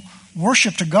bringing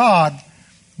worship to God,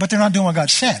 but they're not doing what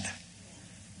God said.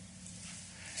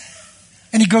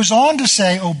 And he goes on to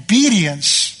say,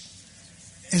 obedience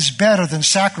is better than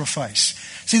sacrifice.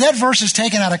 See, that verse is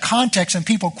taken out of context and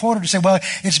people quote it to say, well,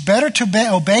 it's better to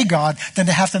obey God than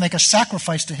to have to make a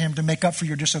sacrifice to him to make up for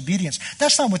your disobedience.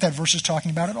 That's not what that verse is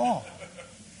talking about at all.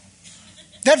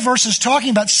 That verse is talking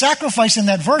about sacrifice in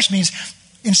that verse means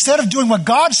instead of doing what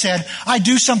God said, I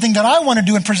do something that I want to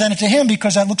do and present it to him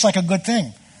because that looks like a good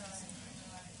thing.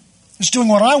 It's doing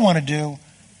what I want to do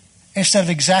instead of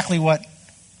exactly what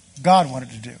God wanted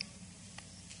to do.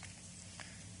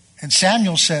 And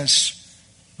Samuel says,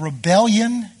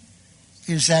 rebellion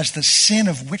is as the sin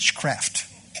of witchcraft.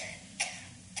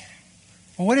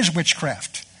 Well, what is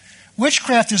witchcraft?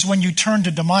 Witchcraft is when you turn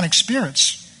to demonic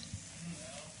spirits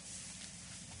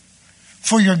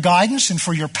for your guidance and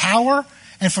for your power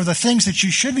and for the things that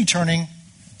you should be turning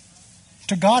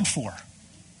to God for.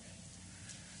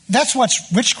 That's what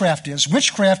witchcraft is.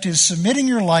 Witchcraft is submitting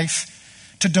your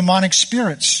life to demonic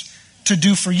spirits to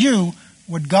do for you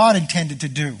what God intended to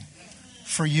do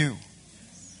for you.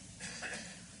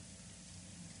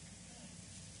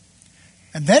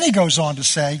 And then he goes on to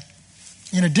say,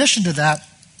 in addition to that,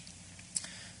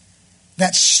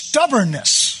 that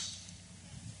stubbornness,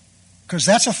 because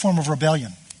that's a form of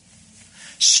rebellion.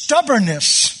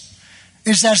 Stubbornness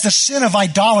is as the sin of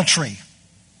idolatry.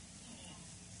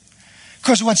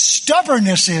 Because what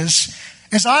stubbornness is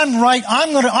I'm right,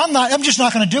 I'm just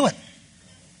not going to do it.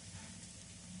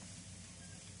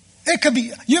 It could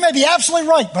be, you may be absolutely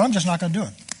right, but I'm just not going to do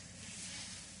it.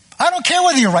 I don't care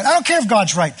whether you're right. I don't care if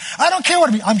God's right. I don't care what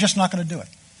it means. I'm just not going to do it.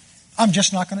 I'm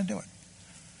just not going to do it.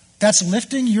 That's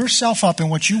lifting yourself up in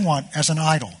what you want as an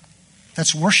idol.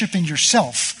 That's worshiping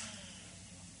yourself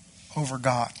over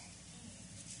God.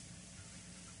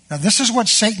 Now, this is what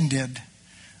Satan did.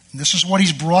 And this is what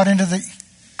he's brought into the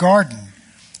garden.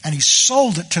 And he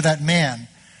sold it to that man.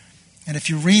 And if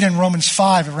you read in Romans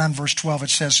 5, around verse 12, it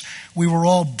says, we were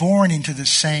all born into the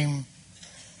same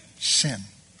sin.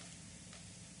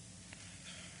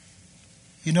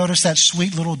 You notice that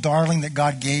sweet little darling that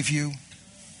God gave you?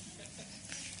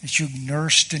 That you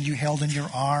nursed and you held in your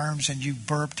arms and you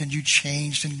burped and you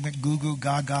changed and went goo goo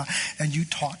gaga and you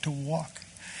taught to walk.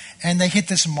 And they hit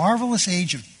this marvelous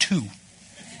age of 2.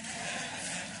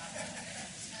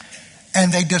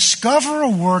 And they discover a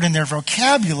word in their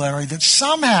vocabulary that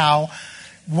somehow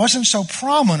wasn't so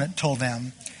prominent till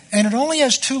them, and it only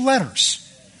has 2 letters.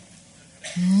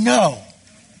 No.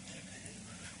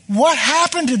 What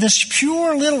happened to this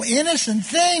pure little innocent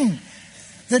thing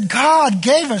that God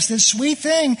gave us? This sweet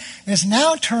thing is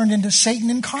now turned into Satan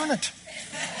incarnate.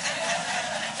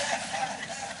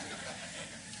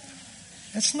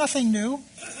 It's nothing new.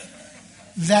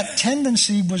 That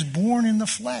tendency was born in the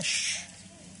flesh.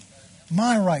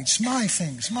 My rights, my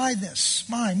things, my this,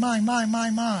 my. Me,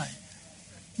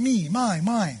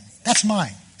 mine. That's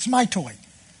mine. It's my toy.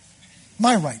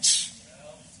 My rights.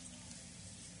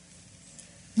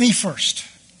 Me first.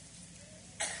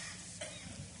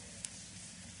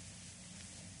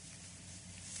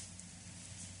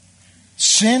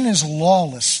 Sin is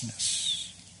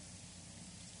lawlessness.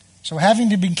 So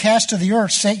having to be cast to the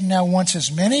earth, Satan now wants as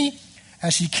many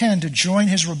as he can to join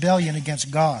his rebellion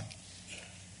against God.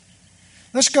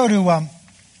 Let's go to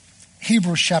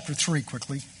Hebrews chapter 3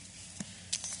 quickly.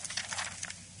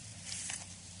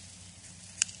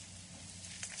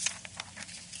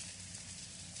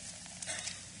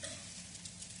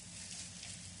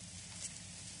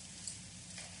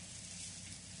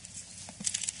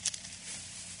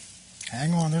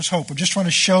 Hang on, there's hope. I'm just trying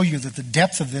to show you that the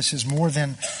depth of this is more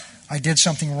than I did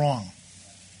something wrong.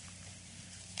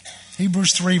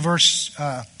 Hebrews 3, verse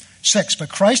 6. But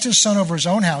Christ is Son over his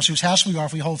own house, whose house we are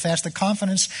if we hold fast the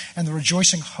confidence and the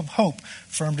rejoicing of hope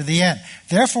firm to the end.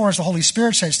 Therefore, as the Holy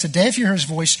Spirit says, today if you hear his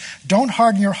voice, don't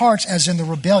harden your hearts as in the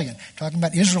rebellion. Talking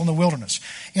about Israel in the wilderness.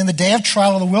 In the day of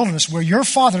trial of the wilderness, where your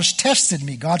fathers tested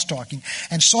me, God's talking,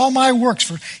 and saw my works.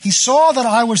 For he saw that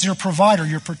I was your provider,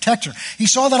 your protector. He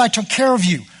saw that I took care of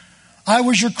you. I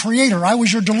was your creator. I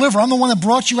was your deliverer. I'm the one that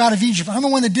brought you out of Egypt. I'm the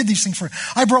one that did these things for you.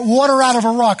 I brought water out of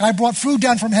a rock. I brought food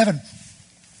down from heaven.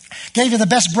 Gave you the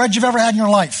best bread you've ever had in your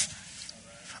life.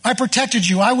 I protected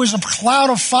you. I was a cloud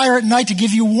of fire at night to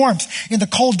give you warmth in the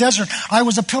cold desert. I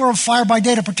was a pillar of fire by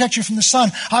day to protect you from the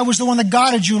sun. I was the one that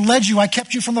guided you, led you. I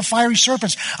kept you from the fiery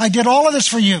serpents. I did all of this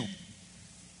for you.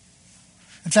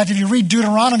 In fact, if you read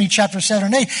Deuteronomy chapter 7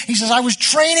 and 8, he says, I was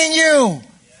training you.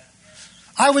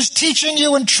 I was teaching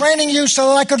you and training you so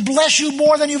that I could bless you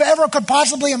more than you've ever could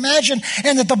possibly imagine,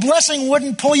 and that the blessing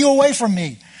wouldn't pull you away from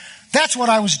me. That's what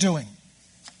I was doing.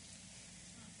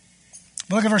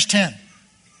 Look at verse 10.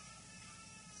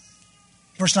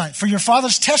 Verse 9. For your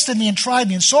fathers tested me and tried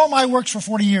me and saw my works for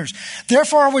 40 years.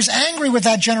 Therefore I was angry with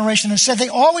that generation and said, they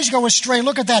always go astray.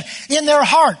 Look at that. In their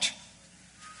heart.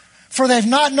 For they've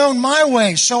not known my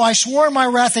ways. So I swore in my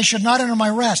wrath they should not enter my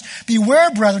rest.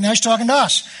 Beware, brethren, now he's talking to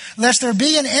us, lest there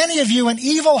be in any of you an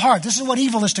evil heart. This is what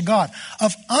evil is to God.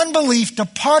 Of unbelief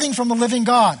departing from the living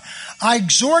God. I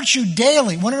exhort you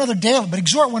daily, one another daily, but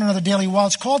exhort one another daily while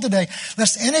it's called today,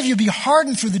 lest any of you be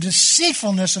hardened through the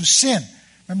deceitfulness of sin.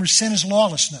 Remember, sin is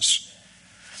lawlessness.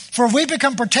 For if we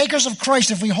become partakers of Christ,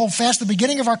 if we hold fast the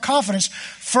beginning of our confidence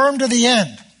firm to the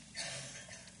end.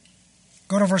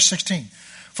 Go to verse 16.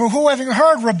 For who having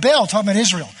heard rebelled, talking about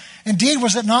Israel. Indeed,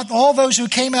 was it not all those who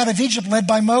came out of Egypt led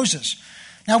by Moses?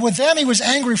 Now with them he was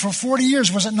angry for 40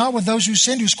 years. Was it not with those who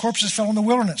sinned, whose corpses fell in the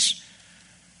wilderness?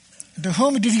 And to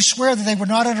whom did he swear that they would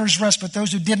not enter his rest, but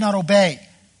those who did not obey?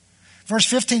 Verse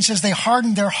 15 says they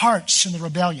hardened their hearts in the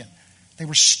rebellion. They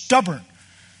were stubborn.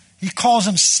 He calls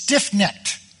them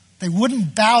stiff-necked. They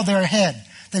wouldn't bow their head.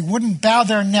 They wouldn't bow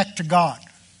their neck to God.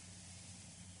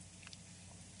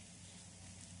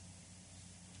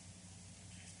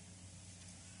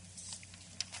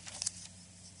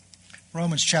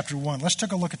 Romans chapter 1. Let's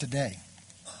take a look at today.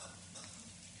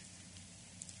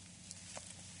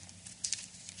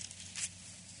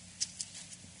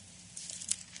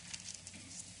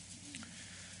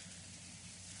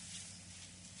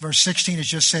 Verse 16 has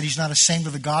just said he's not ashamed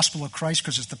of the gospel of Christ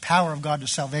because it's the power of God to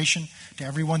salvation to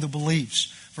everyone that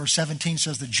believes. Verse 17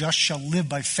 says the just shall live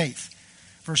by faith.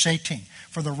 Verse 18,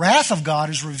 for the wrath of God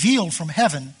is revealed from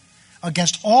heaven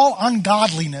against all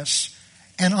ungodliness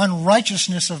and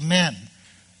unrighteousness of men,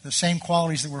 the same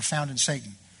qualities that were found in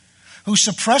Satan, who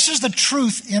suppresses the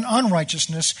truth in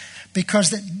unrighteousness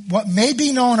because that what may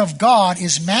be known of God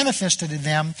is manifested in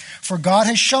them, for God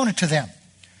has shown it to them.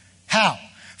 How?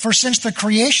 For since the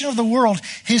creation of the world,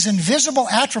 his invisible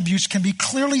attributes can be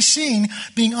clearly seen,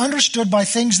 being understood by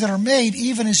things that are made,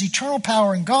 even his eternal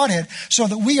power and Godhead, so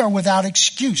that we are without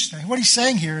excuse. Now, what he's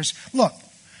saying here is, look,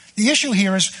 the issue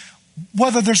here is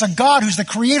whether there's a God who's the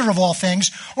creator of all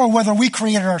things or whether we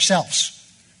created ourselves.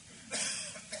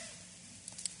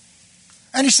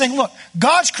 And he's saying, look,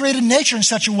 God's created nature in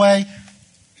such a way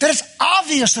that it's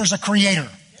obvious there's a creator.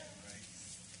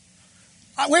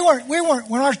 We weren't,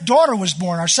 when our daughter was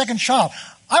born, our second child,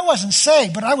 I wasn't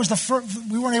saved, but I was the first,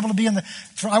 we weren't able to be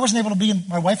I wasn't able to be in,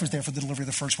 my wife was there for the delivery of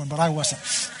the first one, but I wasn't.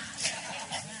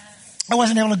 I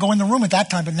wasn't able to go in the room at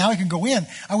that time, but now I can go in.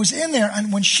 I was in there,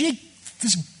 and when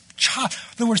this child.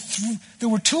 There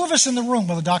were two of us in the room.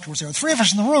 Well, the doctor was there. Three of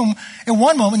us in the room. In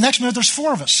one moment, next minute, there's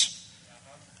four of us.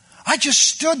 I just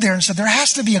stood there and said, there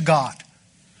has to be a God.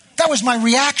 That was my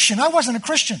reaction. I wasn't a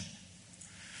Christian.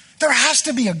 There has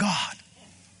to be a God.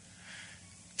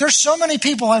 There's so many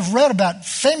people I've read about,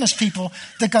 famous people,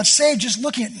 that got saved just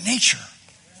looking at nature.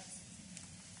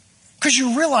 Because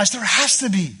you realize there has to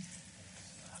be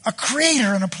a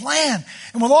creator and a plan.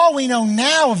 And with all we know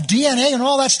now of DNA and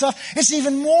all that stuff, it's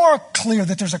even more clear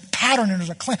that there's a pattern and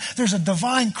there's a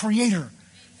divine creator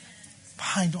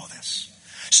behind all this.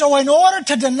 So in order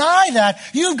to deny that,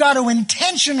 you've got to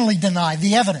intentionally deny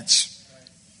the evidence.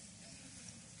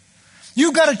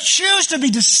 You've got to choose to be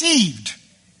deceived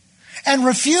and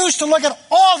refuse to look at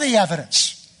all the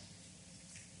evidence.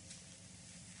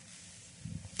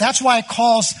 That's why it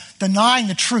calls denying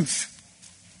the truth.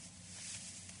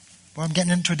 Well, I'm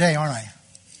getting into today, aren't I?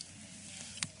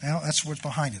 Well, that's what's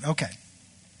behind it. Okay.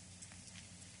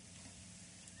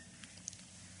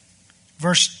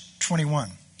 Verse 21.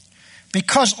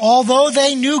 Because although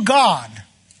they knew God,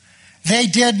 they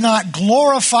did not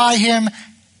glorify him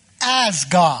as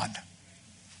God,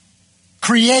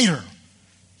 Creator,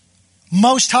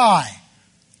 Most High,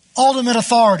 ultimate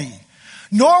authority.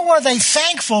 Nor were they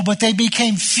thankful, but they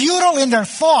became futile in their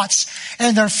thoughts,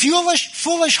 and their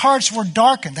foolish hearts were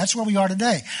darkened. That's where we are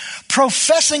today.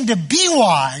 Professing to be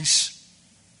wise,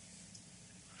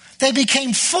 they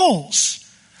became fools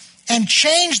and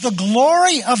changed the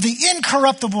glory of the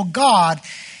incorruptible God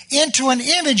into an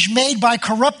image made by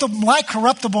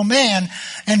corruptible man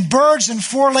and birds and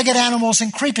four-legged animals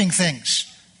and creeping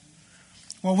things.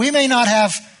 Well, we may not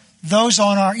have those in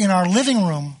our living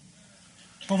room,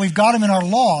 but we've got them in our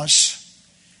laws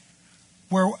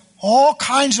where all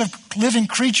kinds of living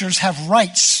creatures have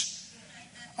rights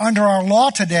under our law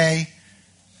today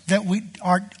that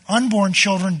our unborn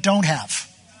children don't have.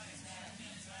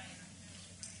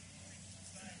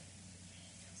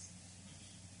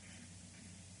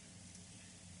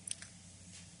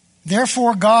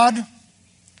 Therefore, God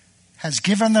has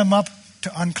given them up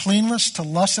to uncleanness, to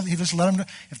lust. He just let them.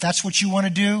 If that's what you want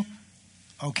to do,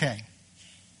 okay.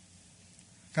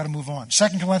 Got to move on. 2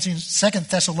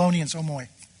 Thessalonians,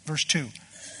 verse 2.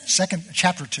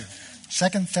 Chapter 2.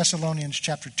 2 Thessalonians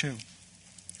chapter 2.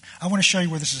 I want to show you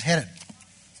where this is headed.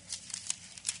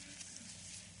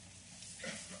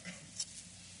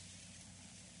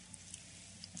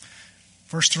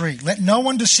 Verse 3, let no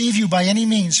one deceive you by any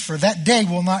means, for that day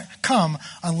will not come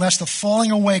unless the falling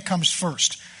away comes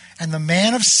first. And the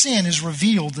man of sin is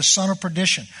revealed, the son of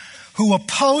perdition, who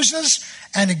opposes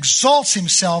and exalts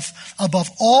himself above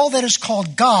all that is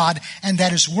called God and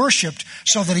that is worshipped,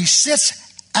 so that he sits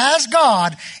as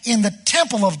God in the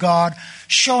temple of God,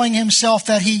 showing himself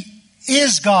that he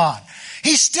is God.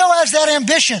 He still has that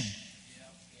ambition.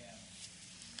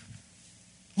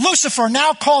 Lucifer,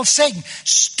 now called Satan,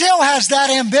 still has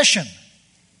that ambition.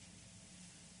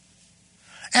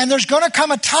 And there's going to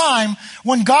come a time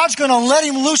when God's going to let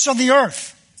him loose on the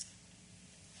earth.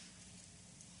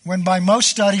 When by most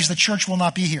studies the church will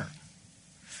not be here.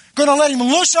 Going to let him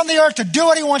loose on the earth to do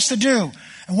what he wants to do.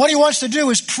 And what he wants to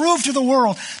do is prove to the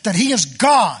world that he is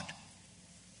God.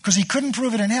 Because he couldn't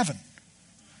prove it in heaven.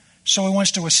 So he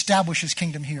wants to establish his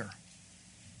kingdom here.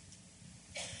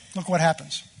 Look what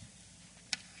happens.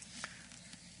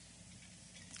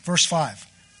 Verse 5.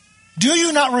 Do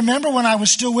you not remember when I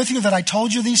was still with you that I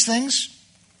told you these things?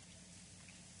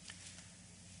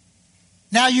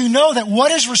 Now you know that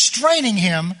what is restraining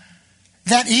him,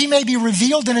 that he may be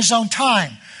revealed in his own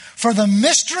time. For the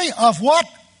mystery of what?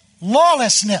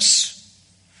 Lawlessness.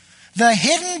 The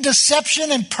hidden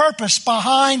deception and purpose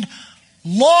behind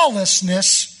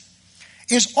lawlessness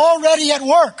is already at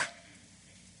work.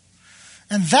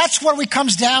 And that's what it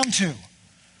comes down to.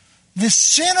 The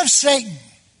sin of Satan.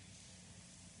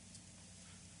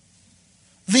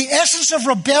 The essence of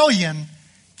rebellion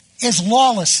is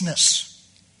lawlessness.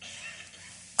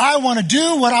 I want to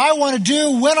do what I want to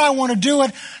do, when I want to do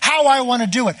it, how I want to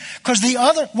do it. Because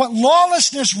what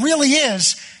lawlessness really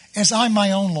is I'm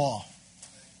my own law.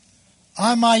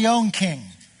 I'm my own king.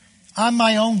 I'm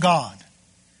my own God.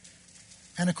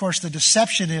 And of course the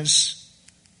deception is,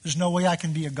 there's no way I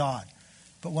can be a God.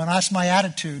 But when that's my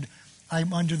attitude,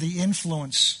 I'm under the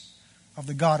influence of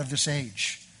the God of this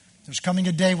age. There's coming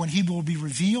a day when he will be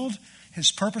revealed,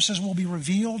 his purposes will be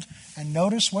revealed, and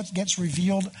notice what gets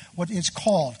revealed, what it's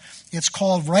called. It's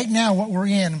called, right now what we're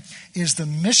in, is the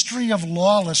mystery of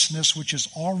lawlessness which is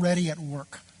already at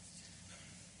work.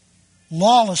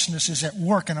 Lawlessness is at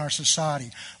work in our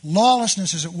society.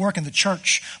 Lawlessness is at work in the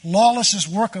church. Lawlessness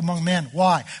is work among men.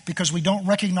 Why? Because we don't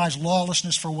recognize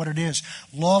lawlessness for what it is.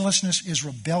 Lawlessness is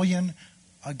rebellion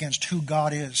against who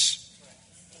God is.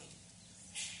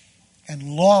 And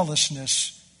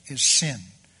lawlessness is sin.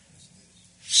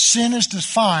 Sin is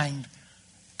defined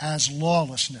as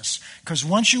lawlessness. Because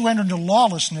once you enter into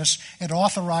lawlessness, it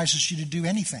authorizes you to do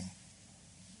anything.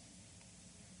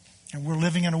 And we're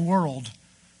living in a world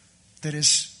that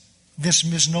is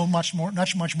not much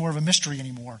more of a mystery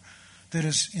anymore, that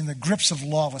is in the grips of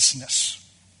lawlessness.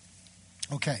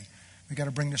 Okay, we've got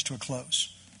to bring this to a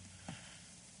close.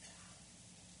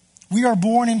 We are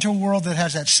born into a world that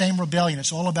has that same rebellion.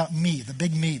 It's all about me, the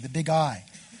big I.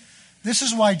 This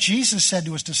is why Jesus said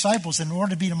to his disciples, in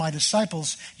order to be my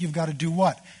disciples, you've got to do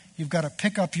what? You've got to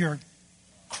pick up your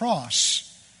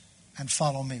cross and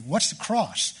follow me. What's the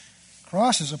cross?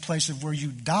 Cross is a place of where you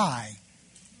die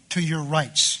to your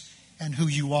rights and who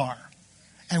you are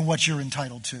and what you're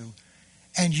entitled to.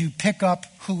 And you pick up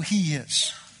who he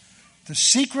is. The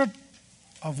secret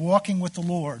of walking with the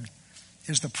Lord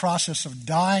is the process of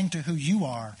dying to who you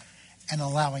are and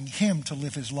allowing him to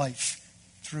live his life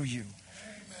through you.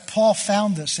 Amen. Paul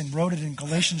found this and wrote it in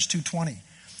Galatians 2:20.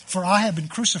 For I have been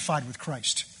crucified with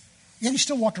Christ. Yet he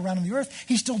still walked around on the earth.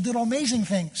 He still did amazing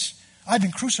things. I've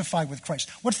been crucified with Christ.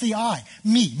 What's the I?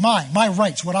 Me, my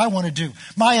rights, what I want to do,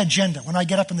 my agenda when I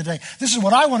get up in the day. This is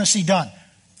what I want to see done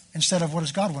instead of what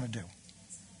does God want to do.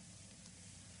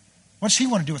 What's he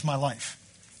want to do with my life?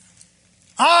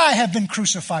 I have been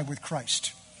crucified with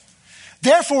Christ.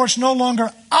 Therefore, it's no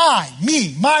longer I,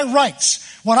 me, my rights,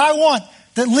 what I want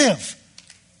that live.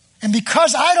 And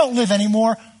because I don't live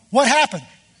anymore, what happened?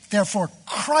 Therefore,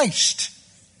 Christ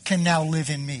can now live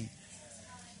in me.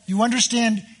 You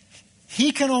understand?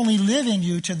 He can only live in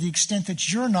you to the extent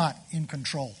that you're not in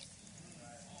control.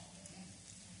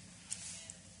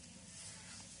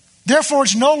 Therefore,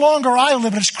 it's no longer I who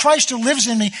live, but it's Christ who lives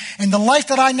in me. And the life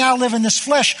that I now live in this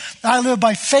flesh, I live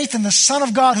by faith in the Son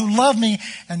of God who loved me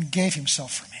and gave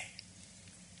himself for me.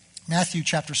 Matthew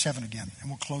chapter 7 again, and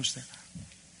we'll close there.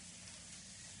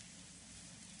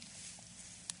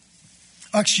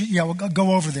 Actually, yeah, we'll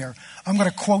go over there. I'm going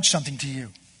to quote something to you.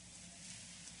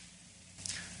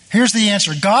 Here's the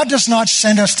answer. God does not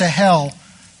send us to hell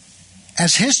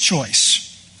as his choice.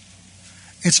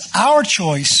 It's our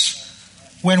choice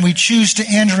when we choose to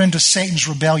enter into Satan's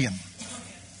rebellion.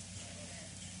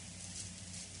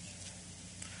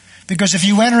 Because if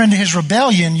you enter into his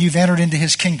rebellion, you've entered into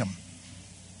his kingdom.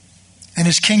 And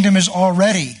his kingdom is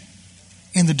already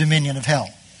in the dominion of hell.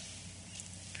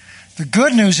 The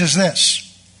good news is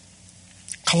this.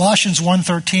 Colossians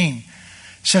 1:13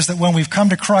 says that when we've come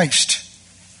to Christ,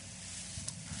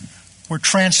 we're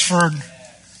transferred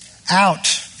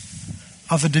out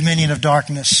of the dominion of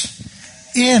darkness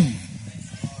in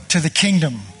to the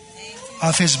kingdom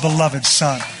of his beloved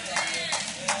Son.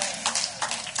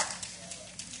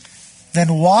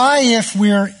 Then why, if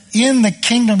we're in the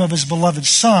kingdom of his beloved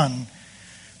Son,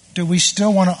 do we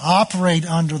still want to operate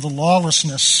under the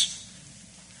lawlessness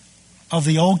of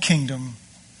the old kingdom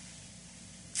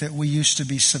that we used to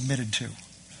be submitted to?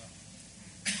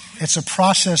 It's a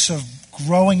process of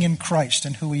growing in Christ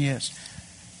and who he is.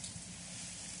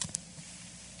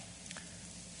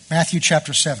 Matthew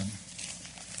chapter 7,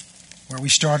 where we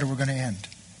started, we're going to end.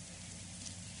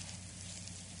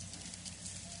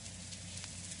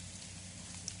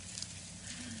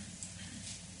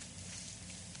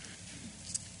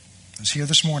 I was here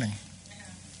this morning.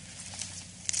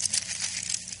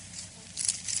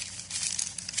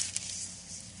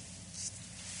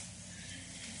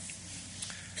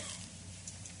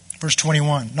 Verse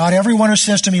 21, not everyone who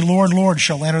says to me, Lord, Lord,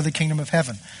 shall enter the kingdom of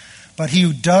heaven, but he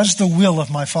who does the will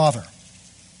of my Father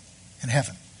in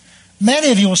heaven.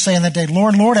 Many of you will say in that day,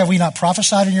 Lord, Lord, have we not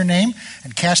prophesied in your name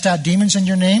and cast out demons in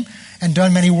your name and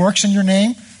done many works in your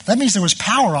name? That means there was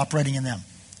power operating in them.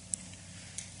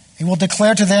 He will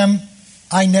declare to them,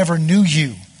 I never knew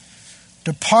you.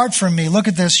 Depart from me. Look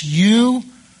at this. You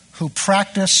who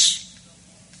practice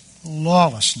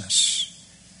lawlessness.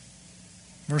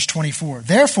 Verse 24,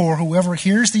 therefore, whoever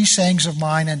hears these sayings of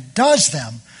mine and does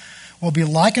them will be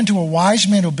likened to a wise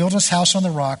man who built his house on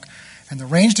the rock, and the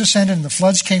rains descended, and the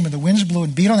floods came, and the winds blew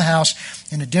and beat on the house,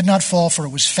 and it did not fall, for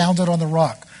it was founded on the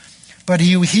rock. But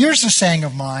he who hears the saying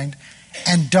of mine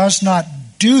and does not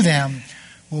do them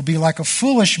will be like a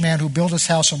foolish man who built his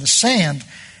house on the sand,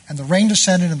 and the rain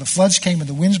descended, and the floods came, and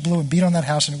the winds blew and beat on that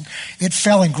house, and it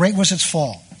fell, and great was its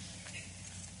fall.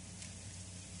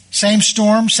 Same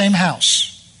storm, same house.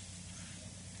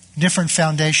 Different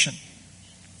foundation.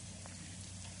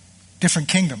 Different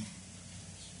kingdom.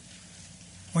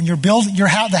 When you're building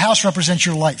the house represents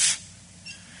your life.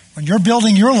 When you're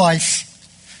building your life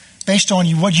based on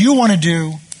what you want to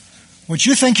do, what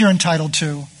you think you're entitled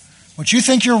to, what you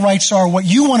think your rights are, what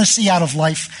you want to see out of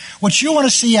life, what you want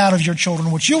to see out of your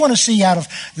children, what you want to see out of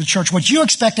the church, what you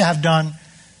expect to have done.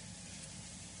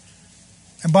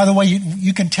 And by the way,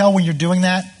 you can tell when you're doing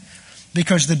that,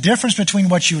 because the difference between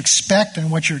what you expect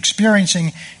and what you're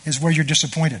experiencing is where you're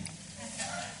disappointed.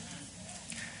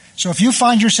 So if you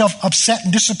find yourself upset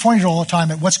and disappointed all the time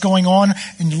at what's going on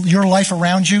in your life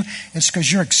around you, it's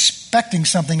because you're expecting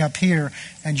something up here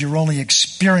and you're only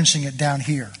experiencing it down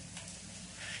here.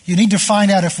 You need to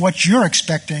find out if what you're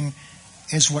expecting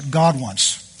is what God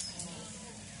wants.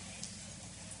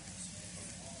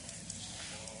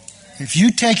 If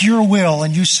you take your will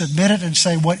and you submit it and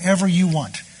say whatever you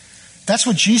want, that's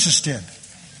what Jesus did.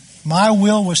 My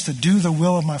will was to do the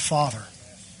will of my Father.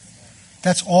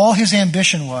 That's all his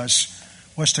ambition was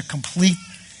to complete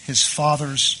his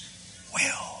Father's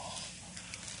will.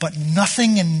 But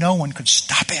nothing and no one could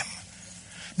stop him.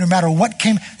 No matter what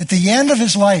came, at the end of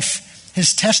his life,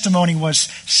 his testimony was,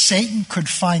 Satan could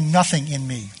find nothing in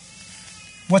me.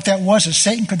 What that was is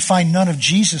Satan could find none of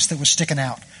Jesus that was sticking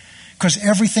out, because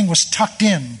everything was tucked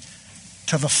in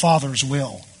to the Father's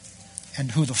will and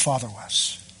who the Father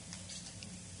was.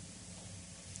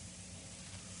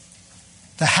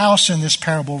 The house in this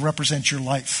parable represents your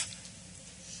life.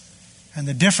 And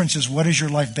the difference is, what is your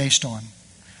life based on?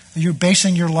 You're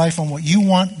basing your life on what you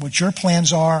want, what your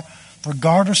plans are,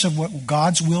 regardless of what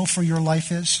God's will for your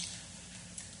life is.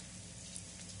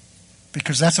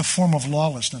 Because that's a form of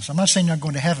lawlessness. I'm not saying you're not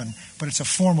going to heaven, but it's a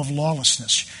form of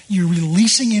lawlessness. You're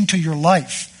releasing into your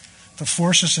life the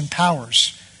forces and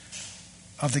powers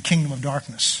of the kingdom of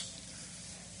darkness.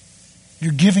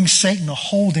 You're giving Satan a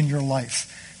hold in your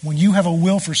life. When you have a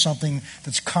will for something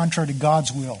that's contrary to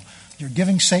God's will, you're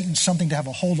giving Satan something to have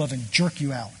a hold of and jerk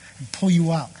you out and pull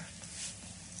you out.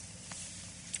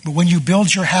 But when you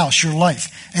build your house, your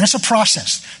life, and it's a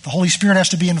process, the Holy Spirit has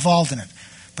to be involved in it.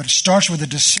 But it starts with a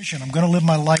decision. I'm going to live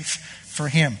my life for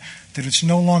him. That it's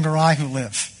no longer I who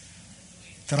live.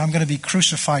 That I'm going to be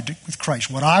crucified with Christ.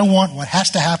 What I want, what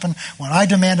has to happen, what I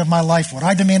demand of my life, what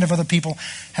I demand of other people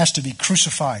has to be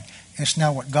crucified. It's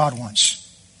now what God wants.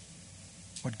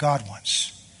 What God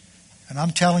wants. And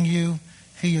I'm telling you,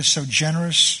 he is so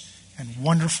generous and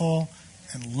wonderful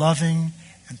and loving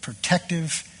and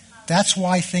protective. That's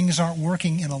why things aren't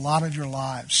working in a lot of your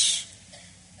lives.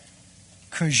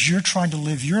 Because you're trying to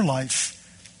live your life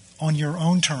on your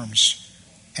own terms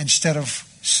instead of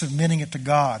submitting it to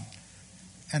God.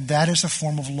 And that is a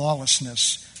form of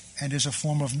lawlessness and is a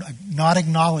form of not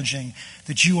acknowledging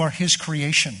that you are his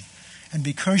creation. And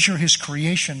because you're his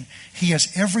creation, he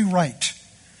has every right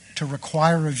to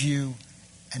require of you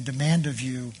and demand of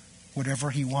you whatever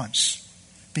he wants.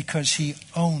 Because he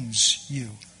owns you.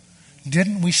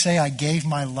 Didn't we say, I gave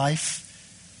my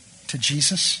life to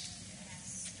Jesus?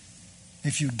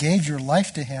 If you gave your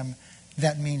life to him,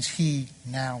 that means he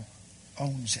now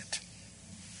owns it.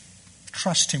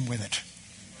 Trust him with it.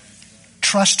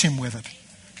 Trust him with it.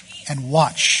 And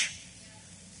watch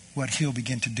what he'll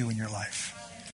begin to do in your life.